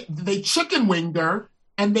 They chicken winged her.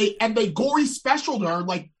 And they gory specialed her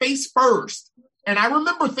like face first. And I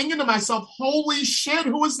remember thinking to myself, holy shit,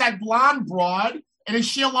 who is that blonde broad? And is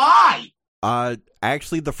she alive?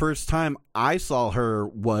 Actually, the first time I saw her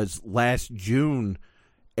was last June.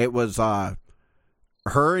 It was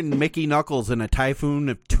her and Mickey Knuckles in a Typhoon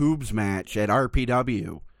of Tubes match at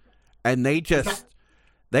RPW. And they just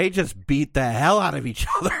beat the hell out of each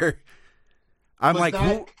other. I'm like,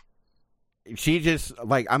 who? She just,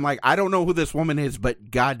 I'm like, I don't know who this woman is, but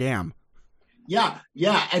goddamn. Yeah,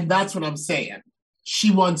 and that's what I'm saying. She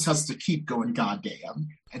wants us to keep going goddamn.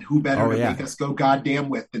 And who better to make us go goddamn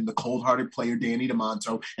with than the cold-hearted player Danny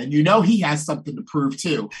DeMonto. And he has something to prove,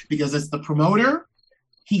 too. Because as the promoter,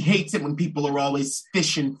 he hates it when people are always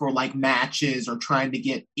fishing for, matches or trying to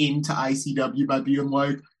get into ICW by being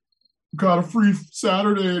like, got a free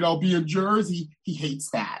Saturday and I'll be in Jersey. He hates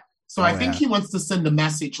that. So I think he wants to send a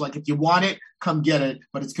message like, if you want it, come get it,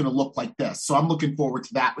 but it's going to look like this. So I'm looking forward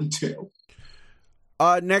to that one, too.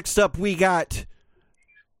 Next up, we got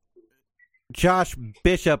Josh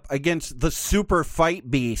Bishop against the super fight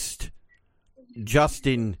beast,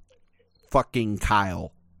 Justin fucking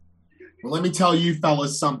Kyle. Well, let me tell you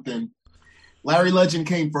fellas something. Larry Legend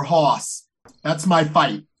came for Hoss. That's my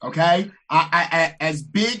fight, okay? I as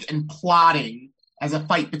big and plotting as a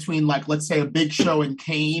fight between, let's say a Big Show and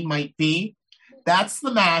Kane might be, that's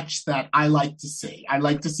the match that I like to see. I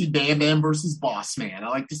like to see Bam Bam versus Boss Man. I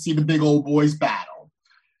like to see the big old boys battle.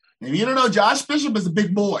 And you don't know, Josh Bishop is a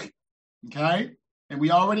big boy, okay? And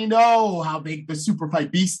we already know how big the super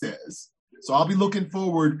fight beast is. So I'll be looking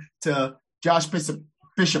forward to Josh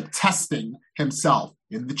Bishop testing himself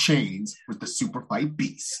in the chains with the super fight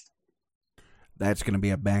beast. That's going to be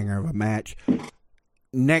a banger of a match.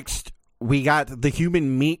 Next, we got the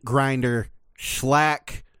human meat grinder,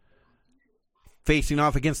 Schlack, facing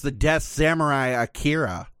off against the Death Samurai,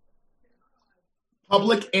 Akira.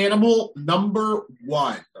 Public animal number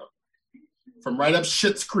 1 from right up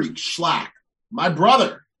Schitt's Creek, Schlack. My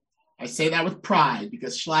brother. I say that with pride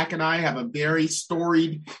because Schlack and I have a very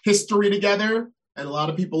storied history together, and a lot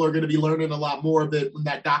of people are going to be learning a lot more of it when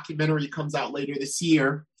that documentary comes out later this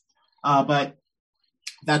year. But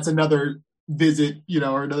that's another visit,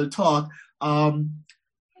 or another talk.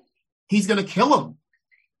 He's going to kill him.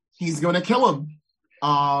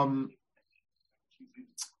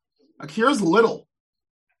 Akira's little,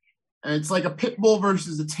 and it's like a pit bull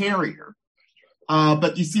versus a terrier.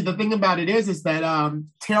 But you see, the thing about it is that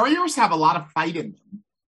terriers have a lot of fight in them.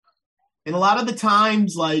 And a lot of the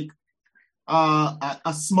times, like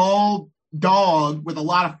a small dog with a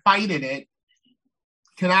lot of fight in it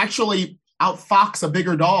can actually outfox a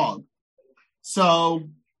bigger dog. So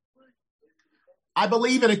I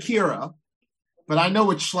believe in Akira, but I know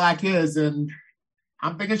what Schlack is, and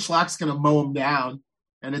I'm thinking Schlack's going to mow him down,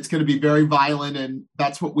 and it's going to be very violent, and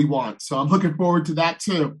that's what we want. So I'm looking forward to that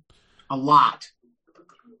too. A lot.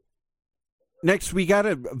 Next, we got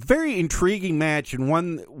a very intriguing match, and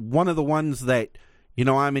one of the ones that,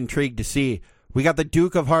 I'm intrigued to see. We got the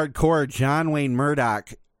Duke of Hardcore, John Wayne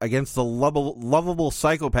Murdoch, against the lovable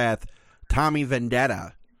psychopath, Tommy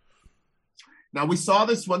Vendetta. Now, we saw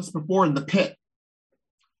this once before in the pit.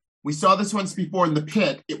 It was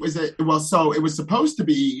supposed to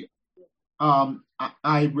be,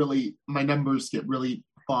 my numbers get really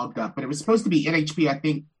fogged up, but it was supposed to be NHB, I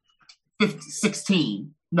think,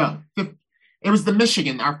 16. No, 15. It was the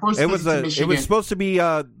Michigan, our first visit to Michigan. It was supposed to be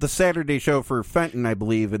the Saturday show for Fenton, I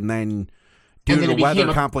believe, and then due to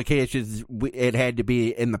weather complications, it had to be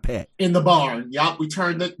in the pit. In the barn, yeah. We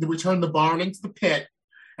turned the barn into the pit,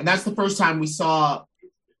 and that's the first time we saw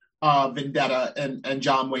Vendetta and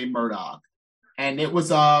John Wayne Murdoch. And it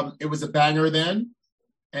was a banger then.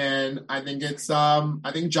 And I think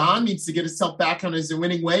I think John needs to get himself back on his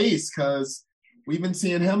winning ways, because we've been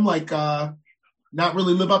seeing him not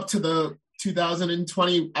really live up to the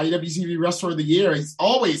 2020 IWTV Wrestler of the Year. He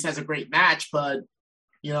always has a great match, but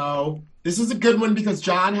this is a good one because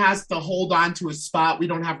John has to hold on to his spot. We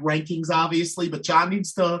don't have rankings, obviously, but John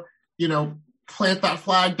needs to, plant that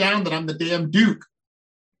flag down that I'm the damn Duke.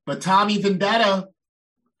 But Tommy Vendetta,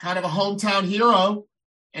 kind of a hometown hero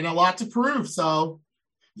and a lot to prove. So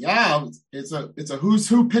yeah, it's a who's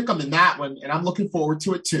who pick 'em in that one, and I'm looking forward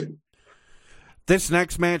to it too. This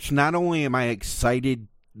next match, not only am I excited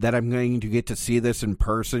that I'm going to get to see this in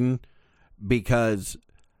person because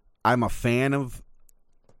I'm a fan of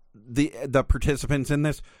the participants in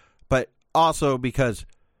this, but also because,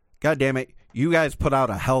 God damn it, you guys put out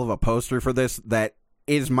a hell of a poster for this that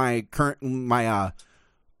is my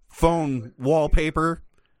phone wallpaper,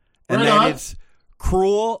 and that is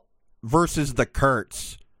Cruel versus the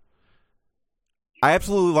Kurtz. I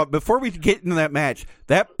absolutely love. Before we get into that match,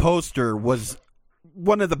 that poster was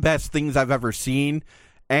one of the best things I've ever seen,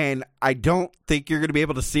 and I don't think you're going to be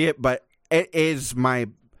able to see it, but it is my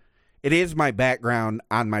background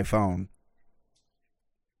on my phone.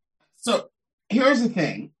 So here's the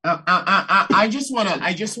thing. I just want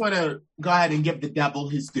to go ahead and give the devil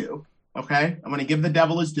his due. Okay, I'm going to give the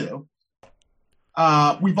devil his due.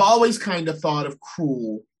 We've always kind of thought of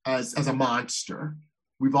Cruel as a monster.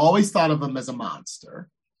 We've always thought of him as a monster.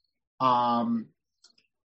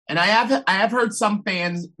 And I have heard some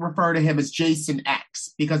fans refer to him as Jason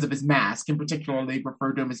X because of his mask. In particular, they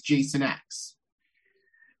refer to him as Jason X.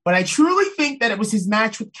 But I truly think that it was his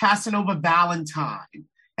match with Casanova Valentine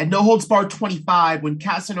at No Holds Barred 25 when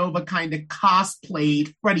Casanova kind of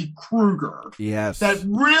cosplayed Freddy Krueger. Yes. That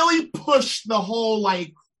really pushed the whole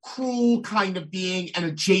Cruel kind of being an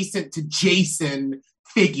adjacent to Jason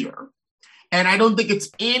figure. And I don't think it's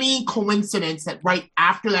any coincidence that right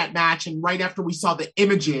after that match and right after we saw the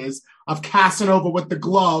images of Casanova with the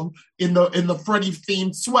glove in the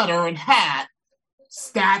Freddy-themed sweater and hat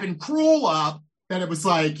stabbing Cruel up, that it was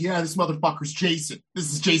this motherfucker's Jason.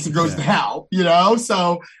 This is Jason Goes to Hell,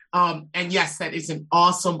 So, and yes, that is an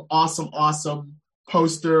awesome, awesome, awesome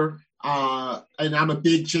poster. And I'm a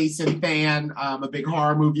big Jason fan. I'm a big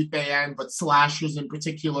horror movie fan, but slashers in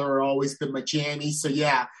particular are always been my jammy. So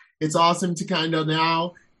yeah, it's awesome to kind of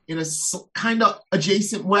now, in a kind of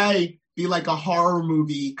adjacent way, be like a horror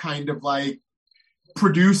movie kind of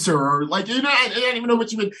producer, or I don't even know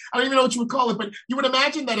what you would call it, but you would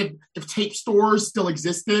imagine that if tape stores still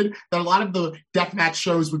existed, that a lot of the deathmatch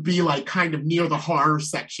shows would be kind of near the horror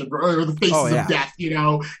section or the faces of death.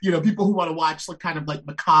 People who want to watch kind of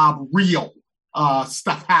macabre real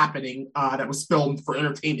stuff happening that was filmed for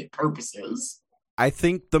entertainment purposes. I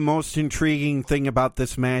think the most intriguing thing about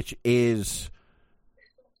this match is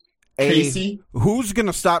Casey, who's going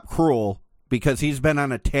to stop Cruel, because he's been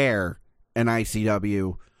on a tear in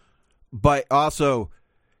ICW, but also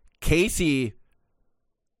Casey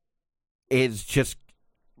is just,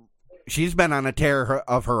 she's been on a tear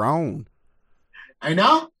of her own. I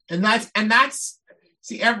know, and that's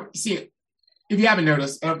see if you haven't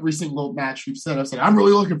noticed, every single match we've said, I've said I'm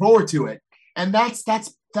really looking forward to it, and that's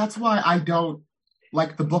why I don't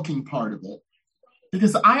like the booking part of it,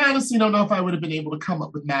 because I honestly don't know if I would have been able to come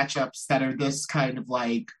up with matchups that are this kind of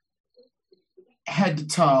like head to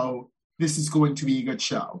toe. This is going to be a good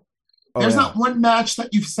show. There's not one match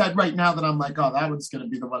that you've said right now that I'm like, oh, that one's going to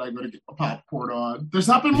be the one I'm going to get the popcorn on. There's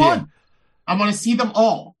not been one. I'm going to see them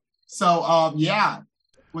all. So,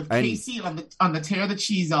 with Casey on the tear that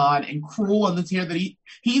she's on, and Cruel on the tear that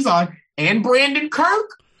he's on, and Brandon Kirk.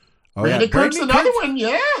 Brandon Kirk's another one,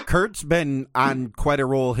 yeah. Kurt's been on quite a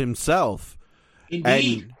roll himself.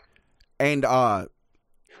 Indeed. And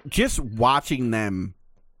just watching them,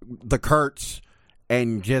 the Kurtz,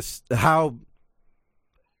 and just how,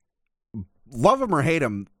 love them or hate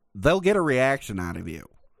them, they'll get a reaction out of you.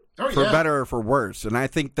 For better or for worse. And I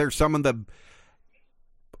think they're some of the,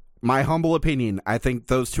 my humble opinion, I think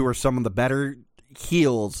those two are some of the better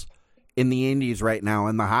heels in the indies right now,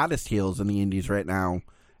 and the hottest heels in the indies right now.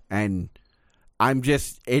 And I'm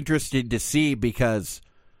just interested to see, because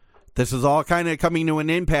this is all kind of coming to an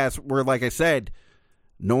impasse where, like I said,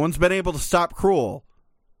 no one's been able to stop Cruel.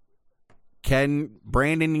 Can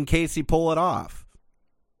Brandon and Casey pull it off?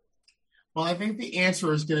 Well, I think the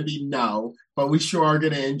answer is going to be no, but we sure are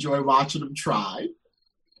going to enjoy watching them try.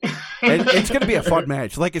 It's going to be a fun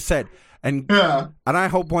match, like I said. And I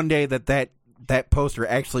hope one day that poster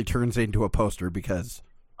actually turns into a poster, because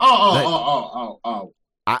I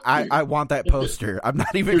want that poster. I'm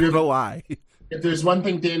not even going to lie. If there's one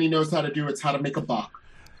thing Danny knows how to do, it's how to make a buck.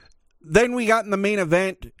 Then we got in the main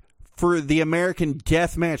event for the American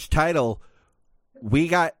Deathmatch title. We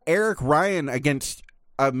got Eric Ryan against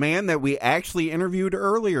a man that we actually interviewed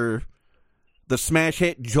earlier, the smash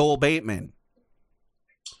hit Joel Bateman.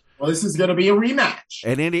 Well, this is going to be a rematch.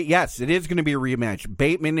 And yes, it is going to be a rematch.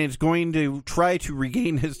 Bateman is going to try to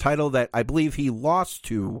regain his title that I believe he lost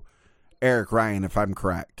to Eric Ryan, if I'm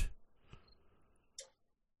correct.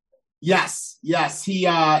 Yes. He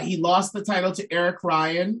lost the title to Eric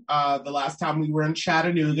Ryan the last time we were in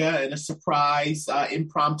Chattanooga in a surprise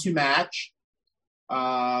impromptu match. He's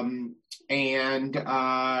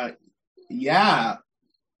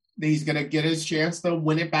going to get his chance to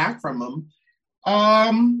win it back from him.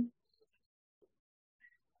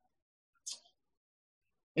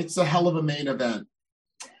 It's a hell of a main event.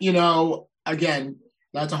 Again,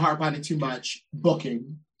 not to harp on it too much,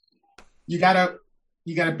 booking. You gotta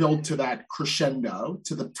build to that crescendo,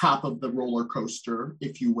 to the top of the roller coaster,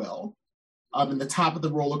 if you will. And the top of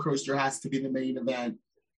the roller coaster has to be the main event,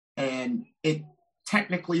 and it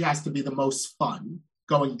technically has to be the most fun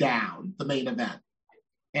going down the main event.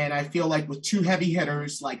 And I feel like with two heavy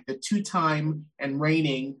hitters, like the two-time and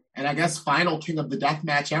reigning, and I guess final king of the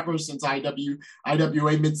deathmatch ever since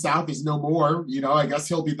IWA Mid-South is no more, I guess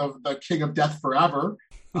he'll be the king of death forever.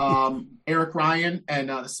 Eric Ryan and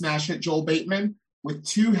the smash hit Joel Bateman, with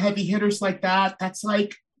two heavy hitters like that, that's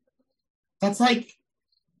like,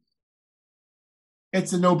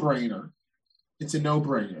 it's a no-brainer. It's a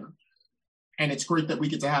no-brainer. And it's great that we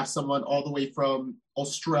get to have someone all the way from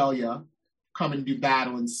Australia come and do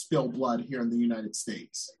battle and spill blood here in the United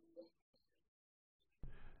States.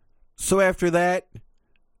 So after that,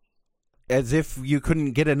 as if you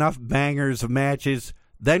couldn't get enough bangers of matches,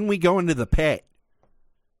 then we go into the pit.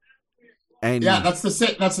 And yeah, that's the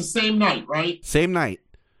same night, right? Same night.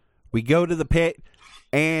 We go to the pit,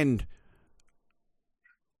 and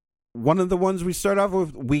one of the ones we start off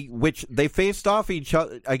with, which they faced off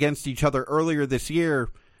against each other earlier this year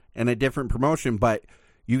in a different promotion, but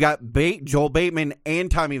you got Joel Bateman and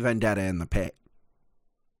Tommy Vendetta in the pit,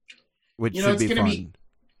 which should be fun.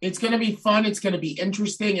 It's going to be fun. It's going to be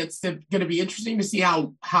interesting. It's going to be interesting to see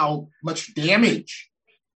how much damage.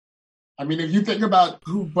 I mean, if you think about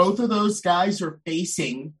who both of those guys are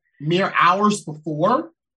facing mere hours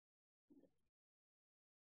before,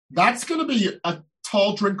 that's going to be a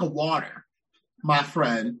tall drink of water, my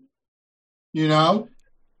friend. That's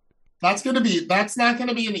not going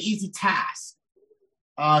to be an easy task.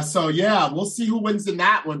 So yeah, we'll see who wins in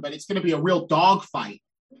that one, but it's going to be a real dogfight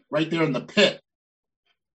right there in the pit.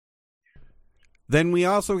 Then we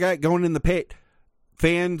also got going in the pit.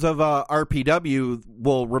 Fans of RPW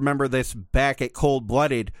will remember this back at Cold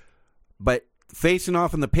Blooded, but facing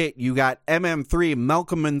off in the pit, you got MM3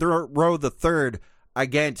 Malcolm Monroe III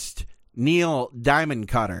against Neil Diamond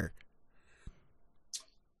Cutter.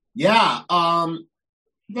 Yeah,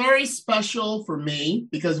 very special for me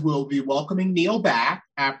because we'll be welcoming Neil back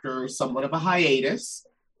after somewhat of a hiatus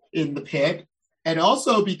in the pit. And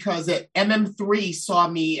also because MM3 saw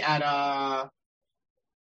me at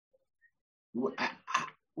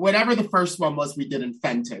whatever the first one was we did in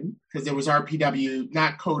Fenton, because there was RPW,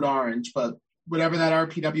 not Code Orange, but whatever that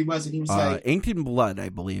RPW was. And he was like... Inked in Blood, I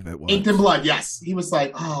believe it was. Inked in Blood, yes. He was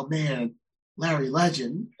like, oh, man, Larry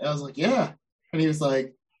Legend. And I was like, yeah. And he was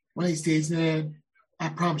like, one of these days, man, I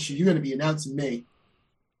promise you, you're going to be announcing me.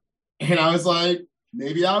 And I was like,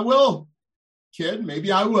 maybe I will, kid.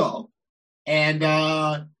 Maybe I will. And,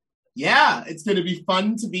 yeah, it's going to be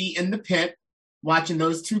fun to be in the pit watching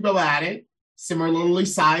those two go at it, similarly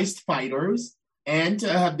sized fighters, and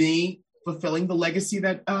to be fulfilling the legacy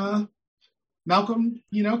that Malcolm,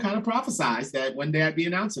 kind of prophesized that one day I'd be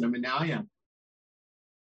announcing him, and now I am.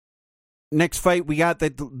 Next fight we got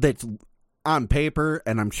that's on paper,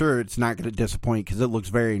 and I'm sure it's not going to disappoint because it looks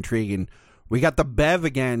very intriguing. We got the Bev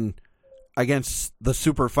again against the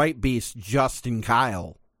super fight beast, Justin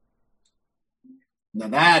Kyle. Now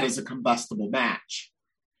that is a combustible match.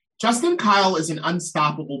 Justin Kyle is an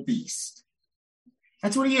unstoppable beast.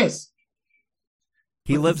 That's what he is.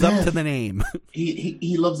 He lives up to the name.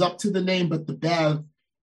 he lives up to the name, but the Bev,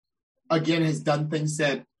 again, has done things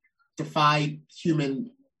that defy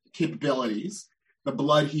human capabilities. The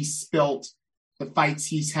blood he's spilt, the fights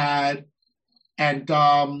he's had, and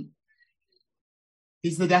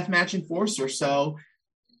he's the deathmatch enforcer. So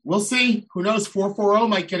we'll see. Who knows? 440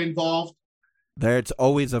 might get involved. There's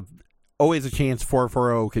always a chance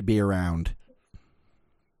 440 could be around.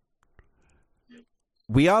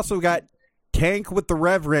 We also got Tank with the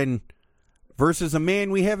Reverend versus a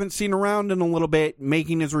man we haven't seen around in a little bit,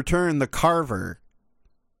 making his return, the Carver.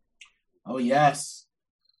 Oh, yes.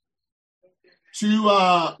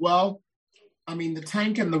 The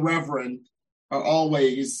Tank and the Reverend are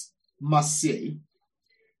always must see.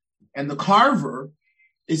 And the Carver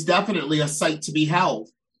is definitely a sight to be held.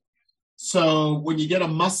 So when you get a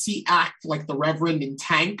must see act like the Reverend and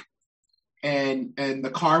Tank and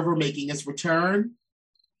the Carver making his return,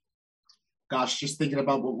 gosh, just thinking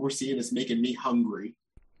about what we're seeing is making me hungry.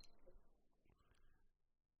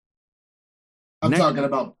 I'm talking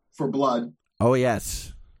about for blood. Oh,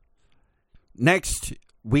 yes. Next,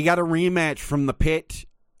 we got a rematch from the pit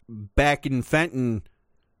back in Fenton.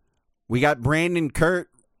 We got Brandon Kurt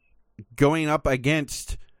going up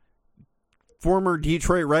against former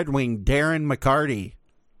Detroit Red Wing, Darren McCarty.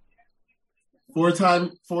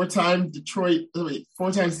 Four-time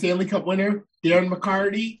Stanley Cup winner, Darren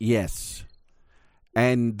McCarty. Yes.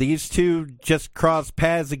 And these two just crossed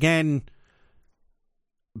paths again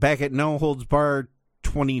back at No Holds Barred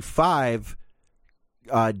 25.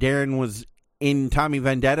 Darren was in Tommy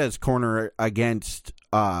Vendetta's corner against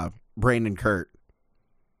Brandon Kurt.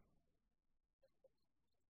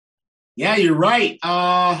 Yeah, you're right.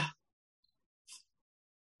 Darren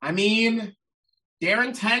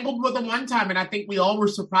tangled with him one time, and I think we all were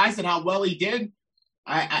surprised at how well he did.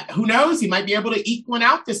 Who knows? He might be able to eke one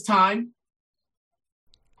out this time.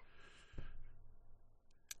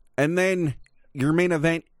 And then your main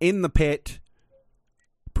event in the pit,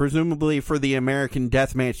 presumably for the American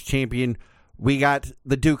Deathmatch champion, we got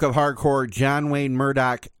the Duke of Hardcore, John Wayne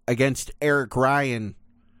Murdoch, against Eric Ryan,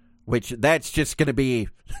 which that's just going to be,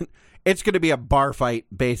 it's going to be a bar fight,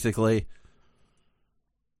 basically.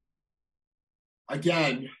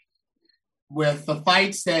 Again, with the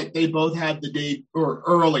fights that they both had the day or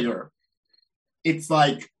earlier, it's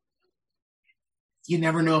like, you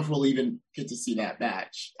never know if we'll even get to see that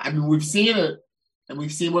match. I mean, we've seen it, and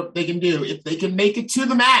we've seen what they can do. If they can make it to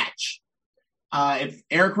the match, if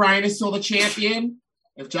Eric Ryan is still the champion,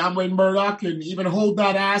 if John Wayne Murdoch can even hold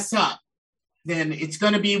that ass up, then it's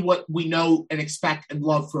going to be what we know and expect and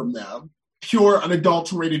love from them. Pure,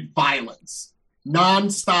 unadulterated violence.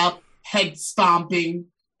 Nonstop head stomping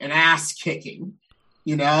and ass kicking,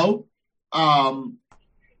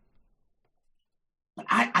 But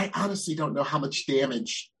I honestly don't know how much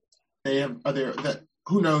damage they have.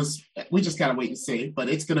 Who knows? We just gotta wait and see. But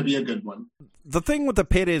it's gonna be a good one. The thing with the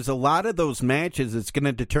pit is a lot of those matches, it's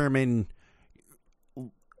gonna determine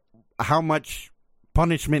how much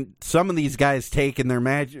punishment some of these guys take in their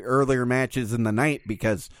earlier matches in the night,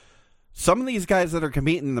 because some of these guys that are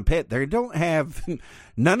competing in the pit, they don't have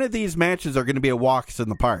none of these matches are going to be a walks in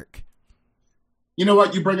the park. You know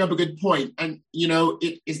what? You bring up a good point. And,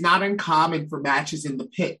 it is not uncommon for matches in the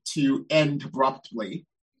pit to end abruptly.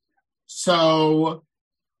 So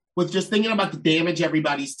with just thinking about the damage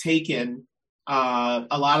everybody's taken, a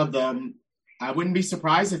lot of them, I wouldn't be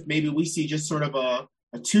surprised if maybe we see just sort of a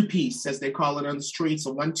two-piece, as they call it on the streets, a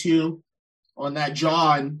 1-2 on that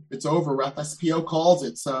jaw, and it's over. FSPO calls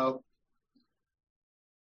it. So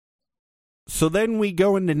then we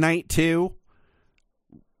go into night 2,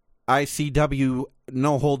 ICW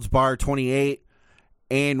No Holds Bar 28,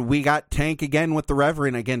 and we got Tank again with the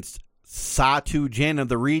Reverend against Satu Jin of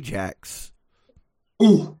the Rejects.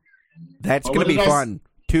 Ooh. That's going to be fun.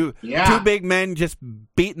 Two big men just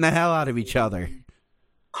beating the hell out of each other.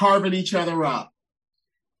 Carving each other up.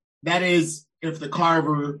 That is, if the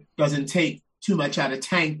carver doesn't take too much out of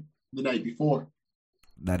Tank the night before.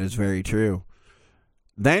 That is very true.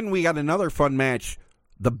 Then we got another fun match.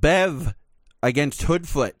 The Bev against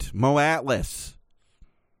Hoodfoot, Mo Atlas.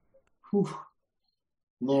 Whew.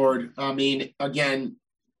 Lord, I mean, again,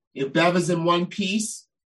 if Bev is in one piece,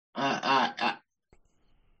 I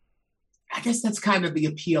guess that's kind of the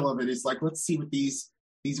appeal of it, is like, let's see what these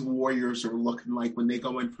warriors are looking like when they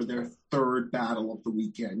go in for their third battle of the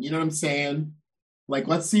weekend. You know what I'm saying? Like,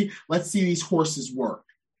 let's see these horses work.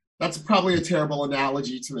 That's probably a terrible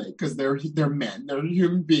analogy to make, because they're men, they're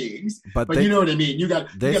human beings. But you know what I mean. You got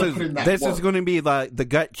to put in that. This work. Is going to be the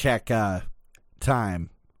gut check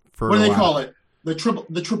time. For what do they call it? The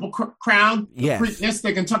triple crown, the yes. Preakness,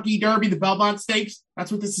 the Kentucky Derby, the Belmont Stakes.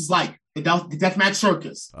 That's what this is like. The Deathmatch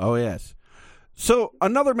Circus. Oh yes. So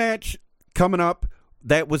another match coming up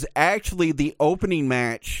that was actually the opening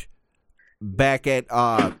match back at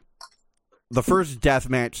the first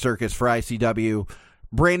Deathmatch Circus for ICW.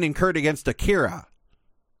 Brandon Kurt against Akira.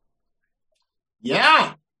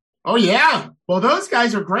 Yeah. Oh, yeah. Well, those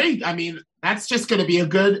guys are great. I mean, that's just going to be a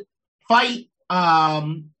good fight. That's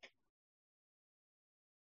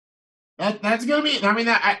going to be, I mean,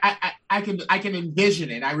 I can envision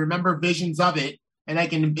it. I remember visions of it, and I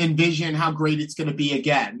can envision how great it's going to be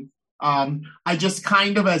again. I just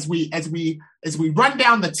kind of, as we run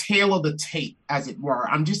down the tail of the tape, as it were,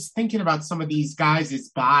 I'm just thinking about some of these guys'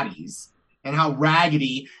 bodies and how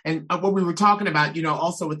raggedy, and what we were talking about, you know,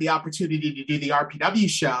 also with the opportunity to do the RPW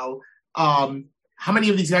show, how many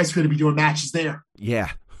of these guys are going to be doing matches there? Yeah,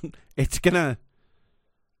 it's gonna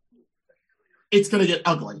get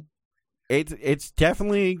ugly. It's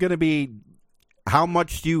definitely gonna be, how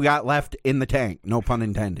much do you got left in the tank? No pun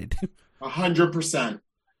intended. 100%.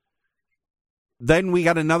 Then we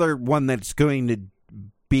got another one that's going to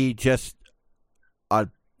be just a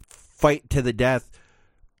fight to the death.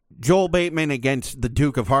 Joel Bateman against the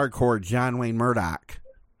Duke of Hardcore, John Wayne Murdoch.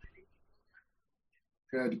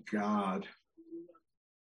 Good God.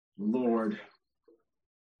 Lord.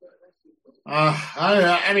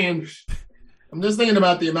 I mean, I'm just thinking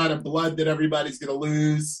about the amount of blood that everybody's going to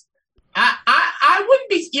lose. I wouldn't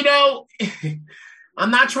be, you know,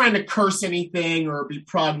 I'm not trying to curse anything or be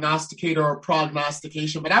prognosticator or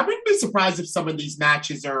prognostication, but I wouldn't be surprised if some of these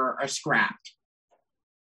matches are scrapped.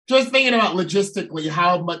 Just thinking about logistically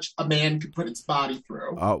how much a man could put its body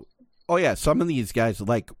through. Oh yeah. Some of these guys,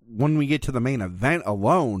 like when we get to the main event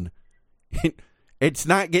alone, it's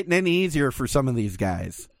not getting any easier for some of these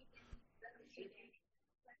guys.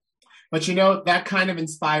 But you know, that kind of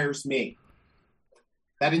inspires me.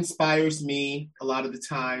 That inspires me a lot of the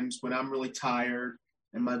times when I'm really tired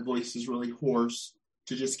and my voice is really hoarse,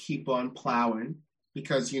 to just keep on plowing,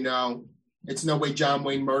 because, you know, it's no way John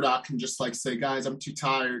Wayne Murdoch can just like say, guys, I'm too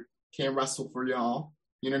tired, can't wrestle for y'all.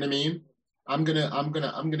 You know what I mean? I'm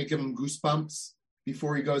gonna give him goosebumps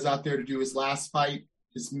before he goes out there to do his last fight,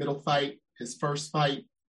 his middle fight, his first fight.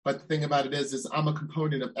 But the thing about it is I'm a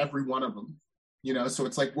component of every one of them. You know, so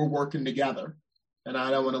it's like we're working together, and I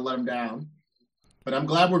don't want to let him down. But I'm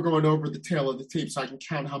glad we're going over the tail of the tape so I can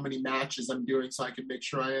count how many matches I'm doing, so I can make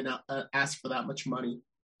sure I ask for that much money.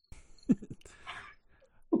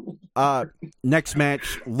 Next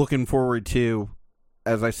match, looking forward to,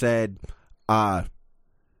 as I said,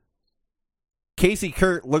 Casey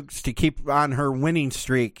Kurt looks to keep on her winning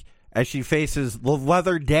streak as she faces the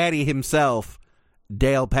leather daddy himself,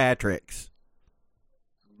 Dale Patricks.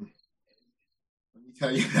 Let me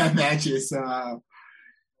tell you, that match is I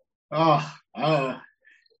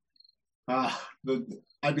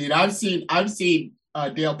mean, I've seen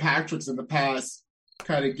Dale Patricks in the past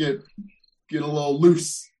kind of get a little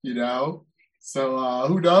loose, you know. So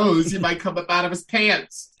who knows? He might come up out of his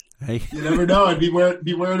pants. Hey. You never know. I'd be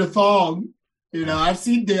wearing a thong. You know, I've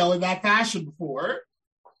seen Dale in that fashion before.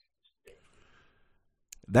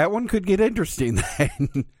 That one could get interesting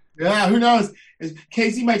then. Yeah, who knows?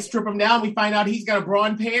 Casey might strip him down. We find out he's got a bra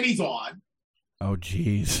and panties on. Oh,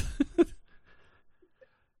 jeez.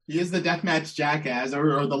 He is the deathmatch jackass,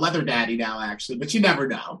 or the leather daddy now, actually, but you never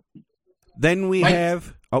know. Then we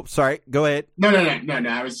have. Oh, sorry. Go ahead. No.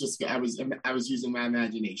 I was using my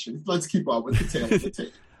imagination. Let's keep on with the tail of the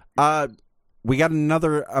tape. We got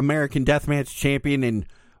another American Deathmatch champion, and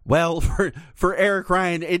well, for Eric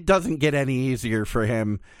Ryan, it doesn't get any easier for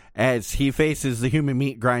him as he faces the human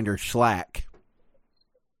meat grinder Schlack.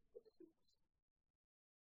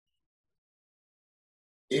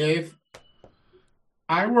 If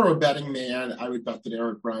I were a betting man, I would bet that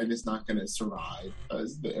Eric Ryan is not going to survive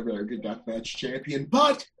as the American Deathmatch champion,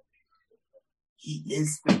 but he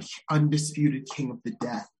is the undisputed king of the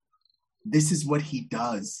death. This is what he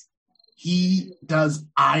does. He does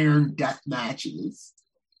iron death matches.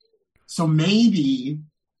 So maybe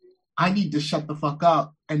I need to shut the fuck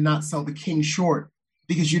up and not sell the king short,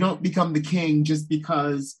 because you don't become the king just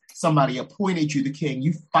because somebody appointed you the king.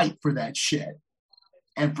 You fight for that shit.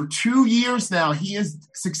 And for 2 years now, he has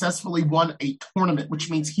successfully won a tournament, which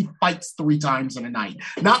means he fights 3 times in a night.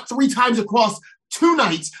 Not 3 times across 2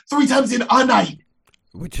 nights, 3 times in a night.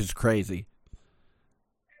 Which is crazy.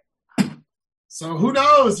 So who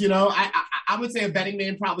knows? I would say a betting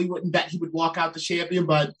man probably wouldn't bet he would walk out the champion,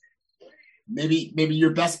 but maybe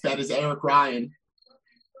your best bet is Eric Ryan.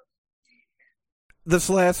 This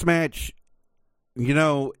last match,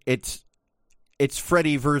 it's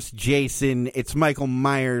Freddy versus Jason. It's Michael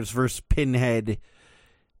Myers versus Pinhead.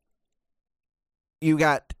 You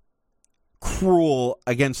got Cruel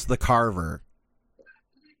against the Carver.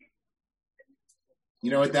 You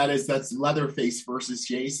know what that is? That's Leatherface versus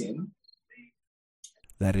Jason.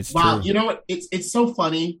 That is true. Wow, you know what? It's so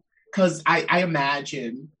funny because I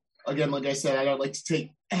imagine, again, like I said, I don't like to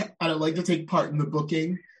take part in the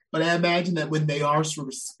booking, but I imagine that when they are sort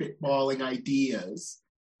of spitballing ideas,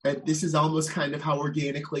 that this is almost kind of how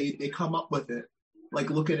organically they come up with it. Like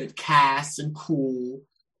looking at Cass and Cruel,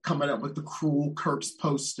 coming up with the Cruel Kurtz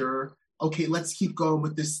poster. Okay, let's keep going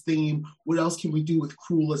with this theme. What else can we do with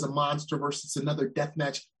Cruel as a monster versus another death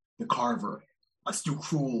match? The Carver. Let's do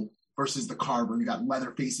Cruel versus the Carver. You got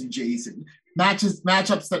Leatherface and Jason.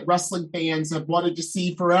 Matchups that wrestling fans have wanted to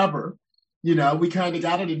see forever. We kind of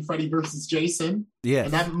got it in Freddy versus Jason. Yeah.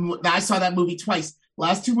 And I saw that movie twice.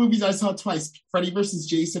 Last 2 movies I saw twice, Freddy versus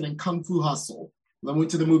Jason and Kung Fu Hustle. I went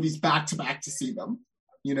to the movies back to back to see them,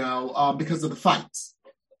 because of the fights,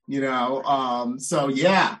 so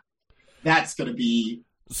yeah, that's going to be.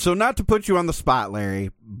 So not to put you on the spot, Larry,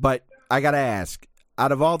 but I got to ask,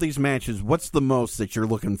 out of all these matches, what's the most that you're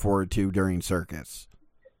looking forward to during Circus?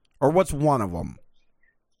 Or what's one of them?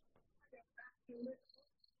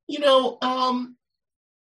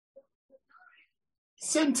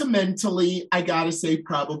 Sentimentally, I gotta say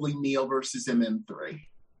probably Neil versus MM3.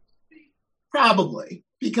 Probably,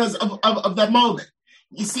 because of that moment.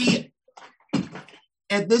 You see,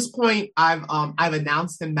 at this point, I've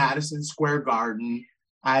announced in Madison Square Garden.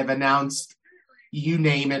 I've announced, you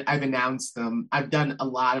name it, I've announced them. I've done a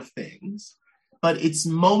lot of things. But it's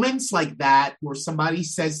moments like that where somebody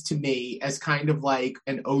says to me, as kind of like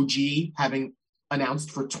an OG, having announced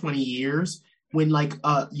for 20 years, when like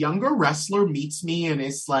a younger wrestler meets me and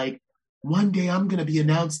it's like, one day I'm going to be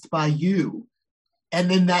announced by you. And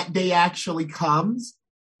then that day actually comes.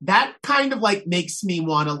 That kind of like makes me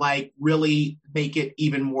want to like really make it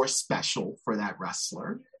even more special for that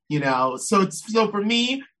wrestler, So for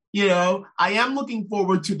me, I am looking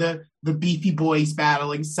forward to the Beefy Boys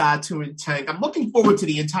battling Satu and Tank. I'm looking forward to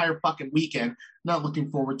the entire fucking weekend. Not looking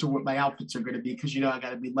forward to what my outfits are going to be because, I got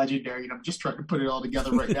to be legendary, and I'm just trying to put it all together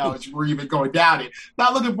right now as we're even going down it.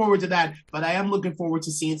 Not looking forward to that, but I am looking forward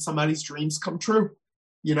to seeing somebody's dreams come true.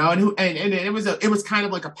 And it was kind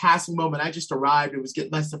of like a passing moment. I just arrived, it was getting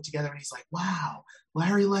my stuff together, and he's like, "Wow,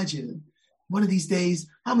 Larry Legend, one of these days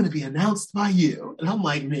I'm going to be announced by you." And I'm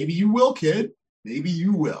like, "Maybe you will, kid. Maybe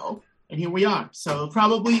you will." And here we are. So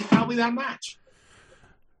probably that match.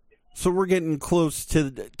 So we're getting close to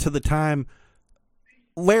the time.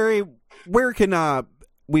 Larry, where can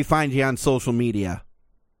we find you on social media?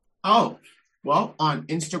 Oh, well, on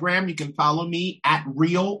Instagram, you can follow me at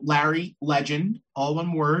Real Larry Legend, all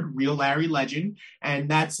one word, Real Larry Legend. And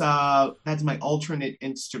that's my alternate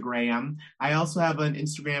Instagram. I also have an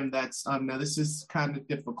Instagram that's, now this is kind of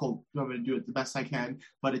difficult. I'm going to do it the best I can,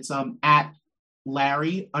 but it's at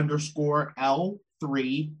Larry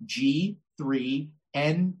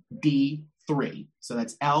 _L3G3ND3. So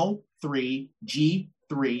that's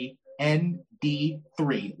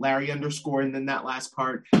L3G3ND3. Larry _ and then that last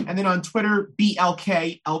part. And then on Twitter,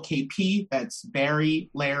 BLKLKP. That's Barry,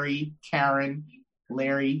 Larry, Karen,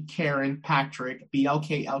 Patrick,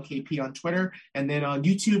 BLKLKP on Twitter. And then on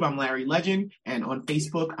YouTube, I'm Larry Legend. And on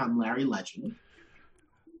Facebook, I'm Larry Legend.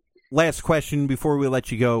 last question before we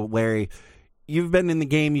let you go, Larry. You've been in the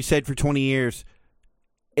game, you said, for 20 years.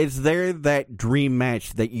 Is there that dream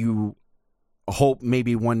match that you hope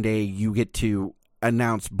maybe one day you get to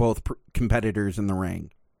announce both competitors in the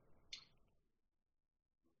ring?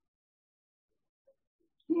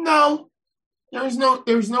 No, there's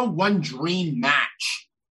no one dream match.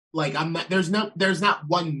 Like there's not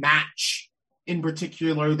one match in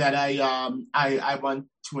particular that I want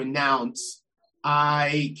to announce.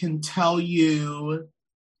 I can tell you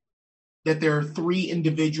that there are 3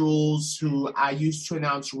 individuals who I used to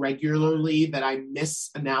announce regularly that I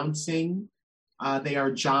miss announcing. They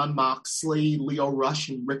are Jon Moxley, Lio Rush,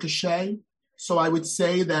 and Ricochet. So I would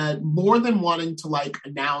say that more than wanting to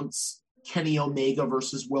announce Kenny Omega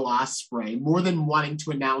versus Will Ospreay, more than wanting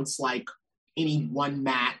to announce any one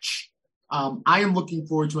match, I am looking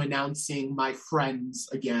forward to announcing my friends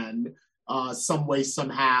again, some way,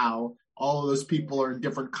 somehow. All of those people are in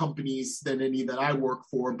different companies than any that I work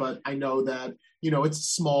for, but I know that, it's a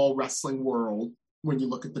small wrestling world when you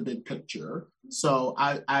look at the big picture. So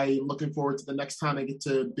I'm looking forward to the next time I get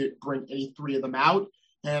to bring any 3 of them out.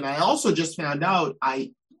 And I also just found out,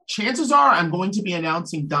 chances are I'm going to be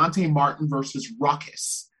announcing Dante Martin versus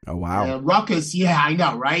Ruckus. Oh, wow. Ruckus, yeah, I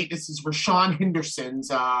know, right? This is Rashawn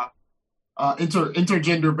Henderson's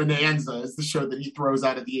Intergender Bonanza is the show that he throws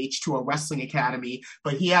out of the H2O Wrestling Academy.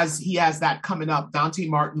 But he has that coming up, Dante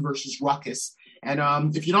Martin versus Ruckus.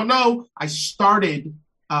 And if you don't know, I started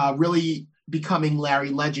really becoming Larry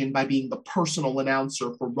Legend by being the personal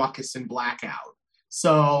announcer for Ruckus and Blackout.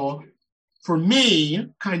 So for me,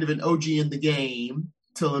 kind of an OG in the game,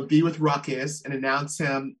 to be with Ruckus and announce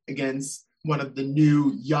him against one of the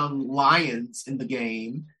new young lions in the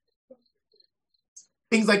game,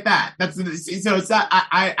 things like that.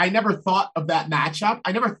 I never thought of that matchup.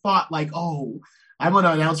 I never thought I want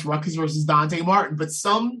to announce Ruckus versus Dante Martin, but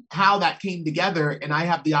somehow that came together and I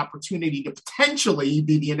have the opportunity to potentially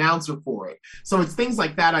be the announcer for it. So it's things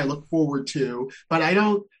like that I look forward to, but I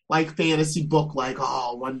don't fantasy book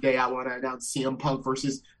one day I want to announce CM Punk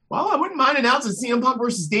versus, I wouldn't mind announcing CM Punk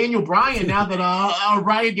versus Daniel Bryan now that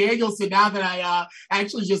Bryan Danielson, now that I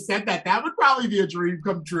actually just said that. That would probably be a dream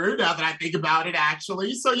come true now that I think about it,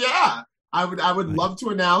 actually. So yeah, I would love to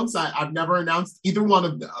announce. I've never announced either one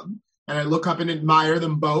of them. And I look up and admire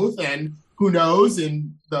them both. And who knows,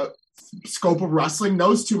 in the scope of wrestling,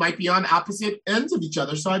 those 2 might be on opposite ends of each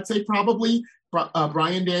other. So I'd say probably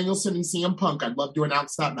Bryan Danielson and CM Punk. I'd love to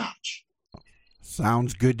announce that match.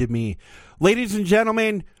 Sounds good to me. Ladies and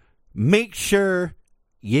gentlemen, make sure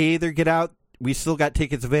you either get out. We still got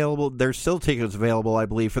tickets available. There's still tickets available, I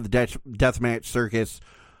believe, for the Deathmatch Circus.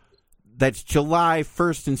 That's July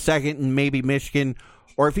 1st and 2nd in maybe Michigan.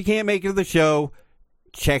 Or if you can't make it to the show,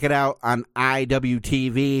 check it out on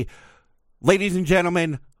IWTV. Ladies and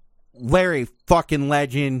gentlemen, Larry fucking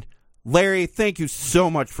Legend. Larry, thank you so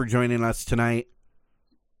much for joining us tonight.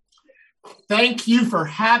 Thank you for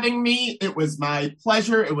having me. It was my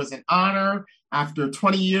pleasure. It was an honor. After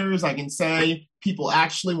 20 years, I can say people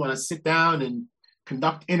actually want to sit down and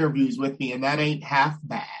conduct interviews with me, and that ain't half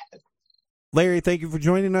bad. Larry, thank you for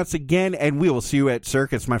joining us again, and we will see you at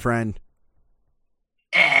Circus, my friend.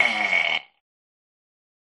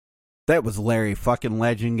 That was Larry fucking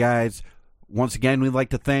Legend, guys. Once again, we'd like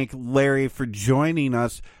to thank Larry for joining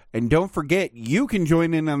us. And don't forget, you can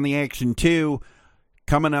join in on the action too.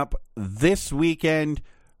 Coming up this weekend,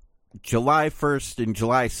 July 1st and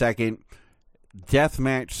July 2nd,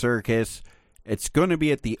 Deathmatch Circus. It's going to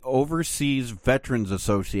be at the Overseas Veterans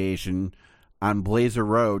Association on Blazer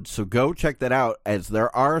Road. So go check that out, as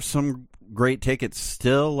there are some great tickets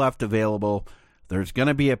still left available. There's going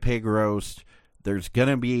to be a pig roast. There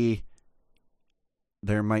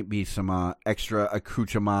might be some extra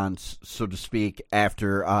accoutrements, so to speak,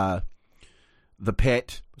 after the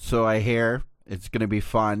pit. So I hear it's going to be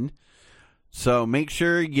fun. So make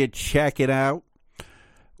sure you check it out.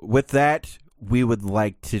 With that, we would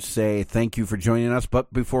like to say thank you for joining us.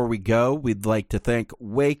 But before we go, we'd like to thank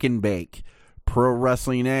Wake and Bake, Pro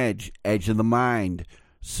Wrestling Edge, Edge of the Mind,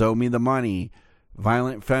 Sew Me the Money,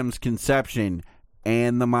 Violent Femmes Conception,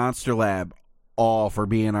 and the Monster Lab, all for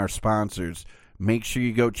being our sponsors. Make sure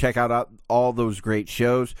you go check out all those great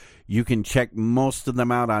shows. You can check most of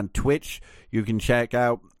them out on Twitch. You can check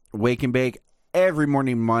out Wake and Bake every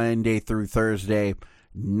morning, Monday through Thursday,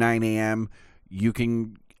 9 a.m. You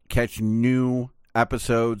can catch new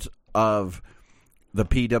episodes of the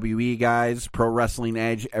PWE guys, Pro Wrestling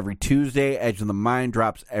Edge, every Tuesday. Edge of the Mind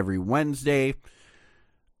drops every Wednesday.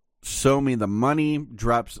 Sew Me the Money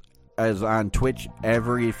drops as on Twitch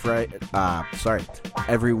every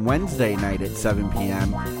Wednesday night at 7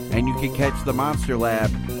 p.m. And you can catch the Monster Lab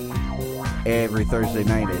every Thursday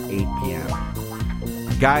night at 8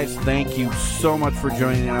 p.m. Guys, thank you so much for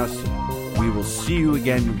joining us. We will see you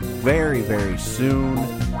again very, very soon.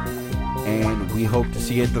 And we hope to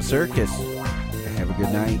see you at the circus. Have a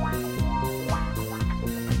good night.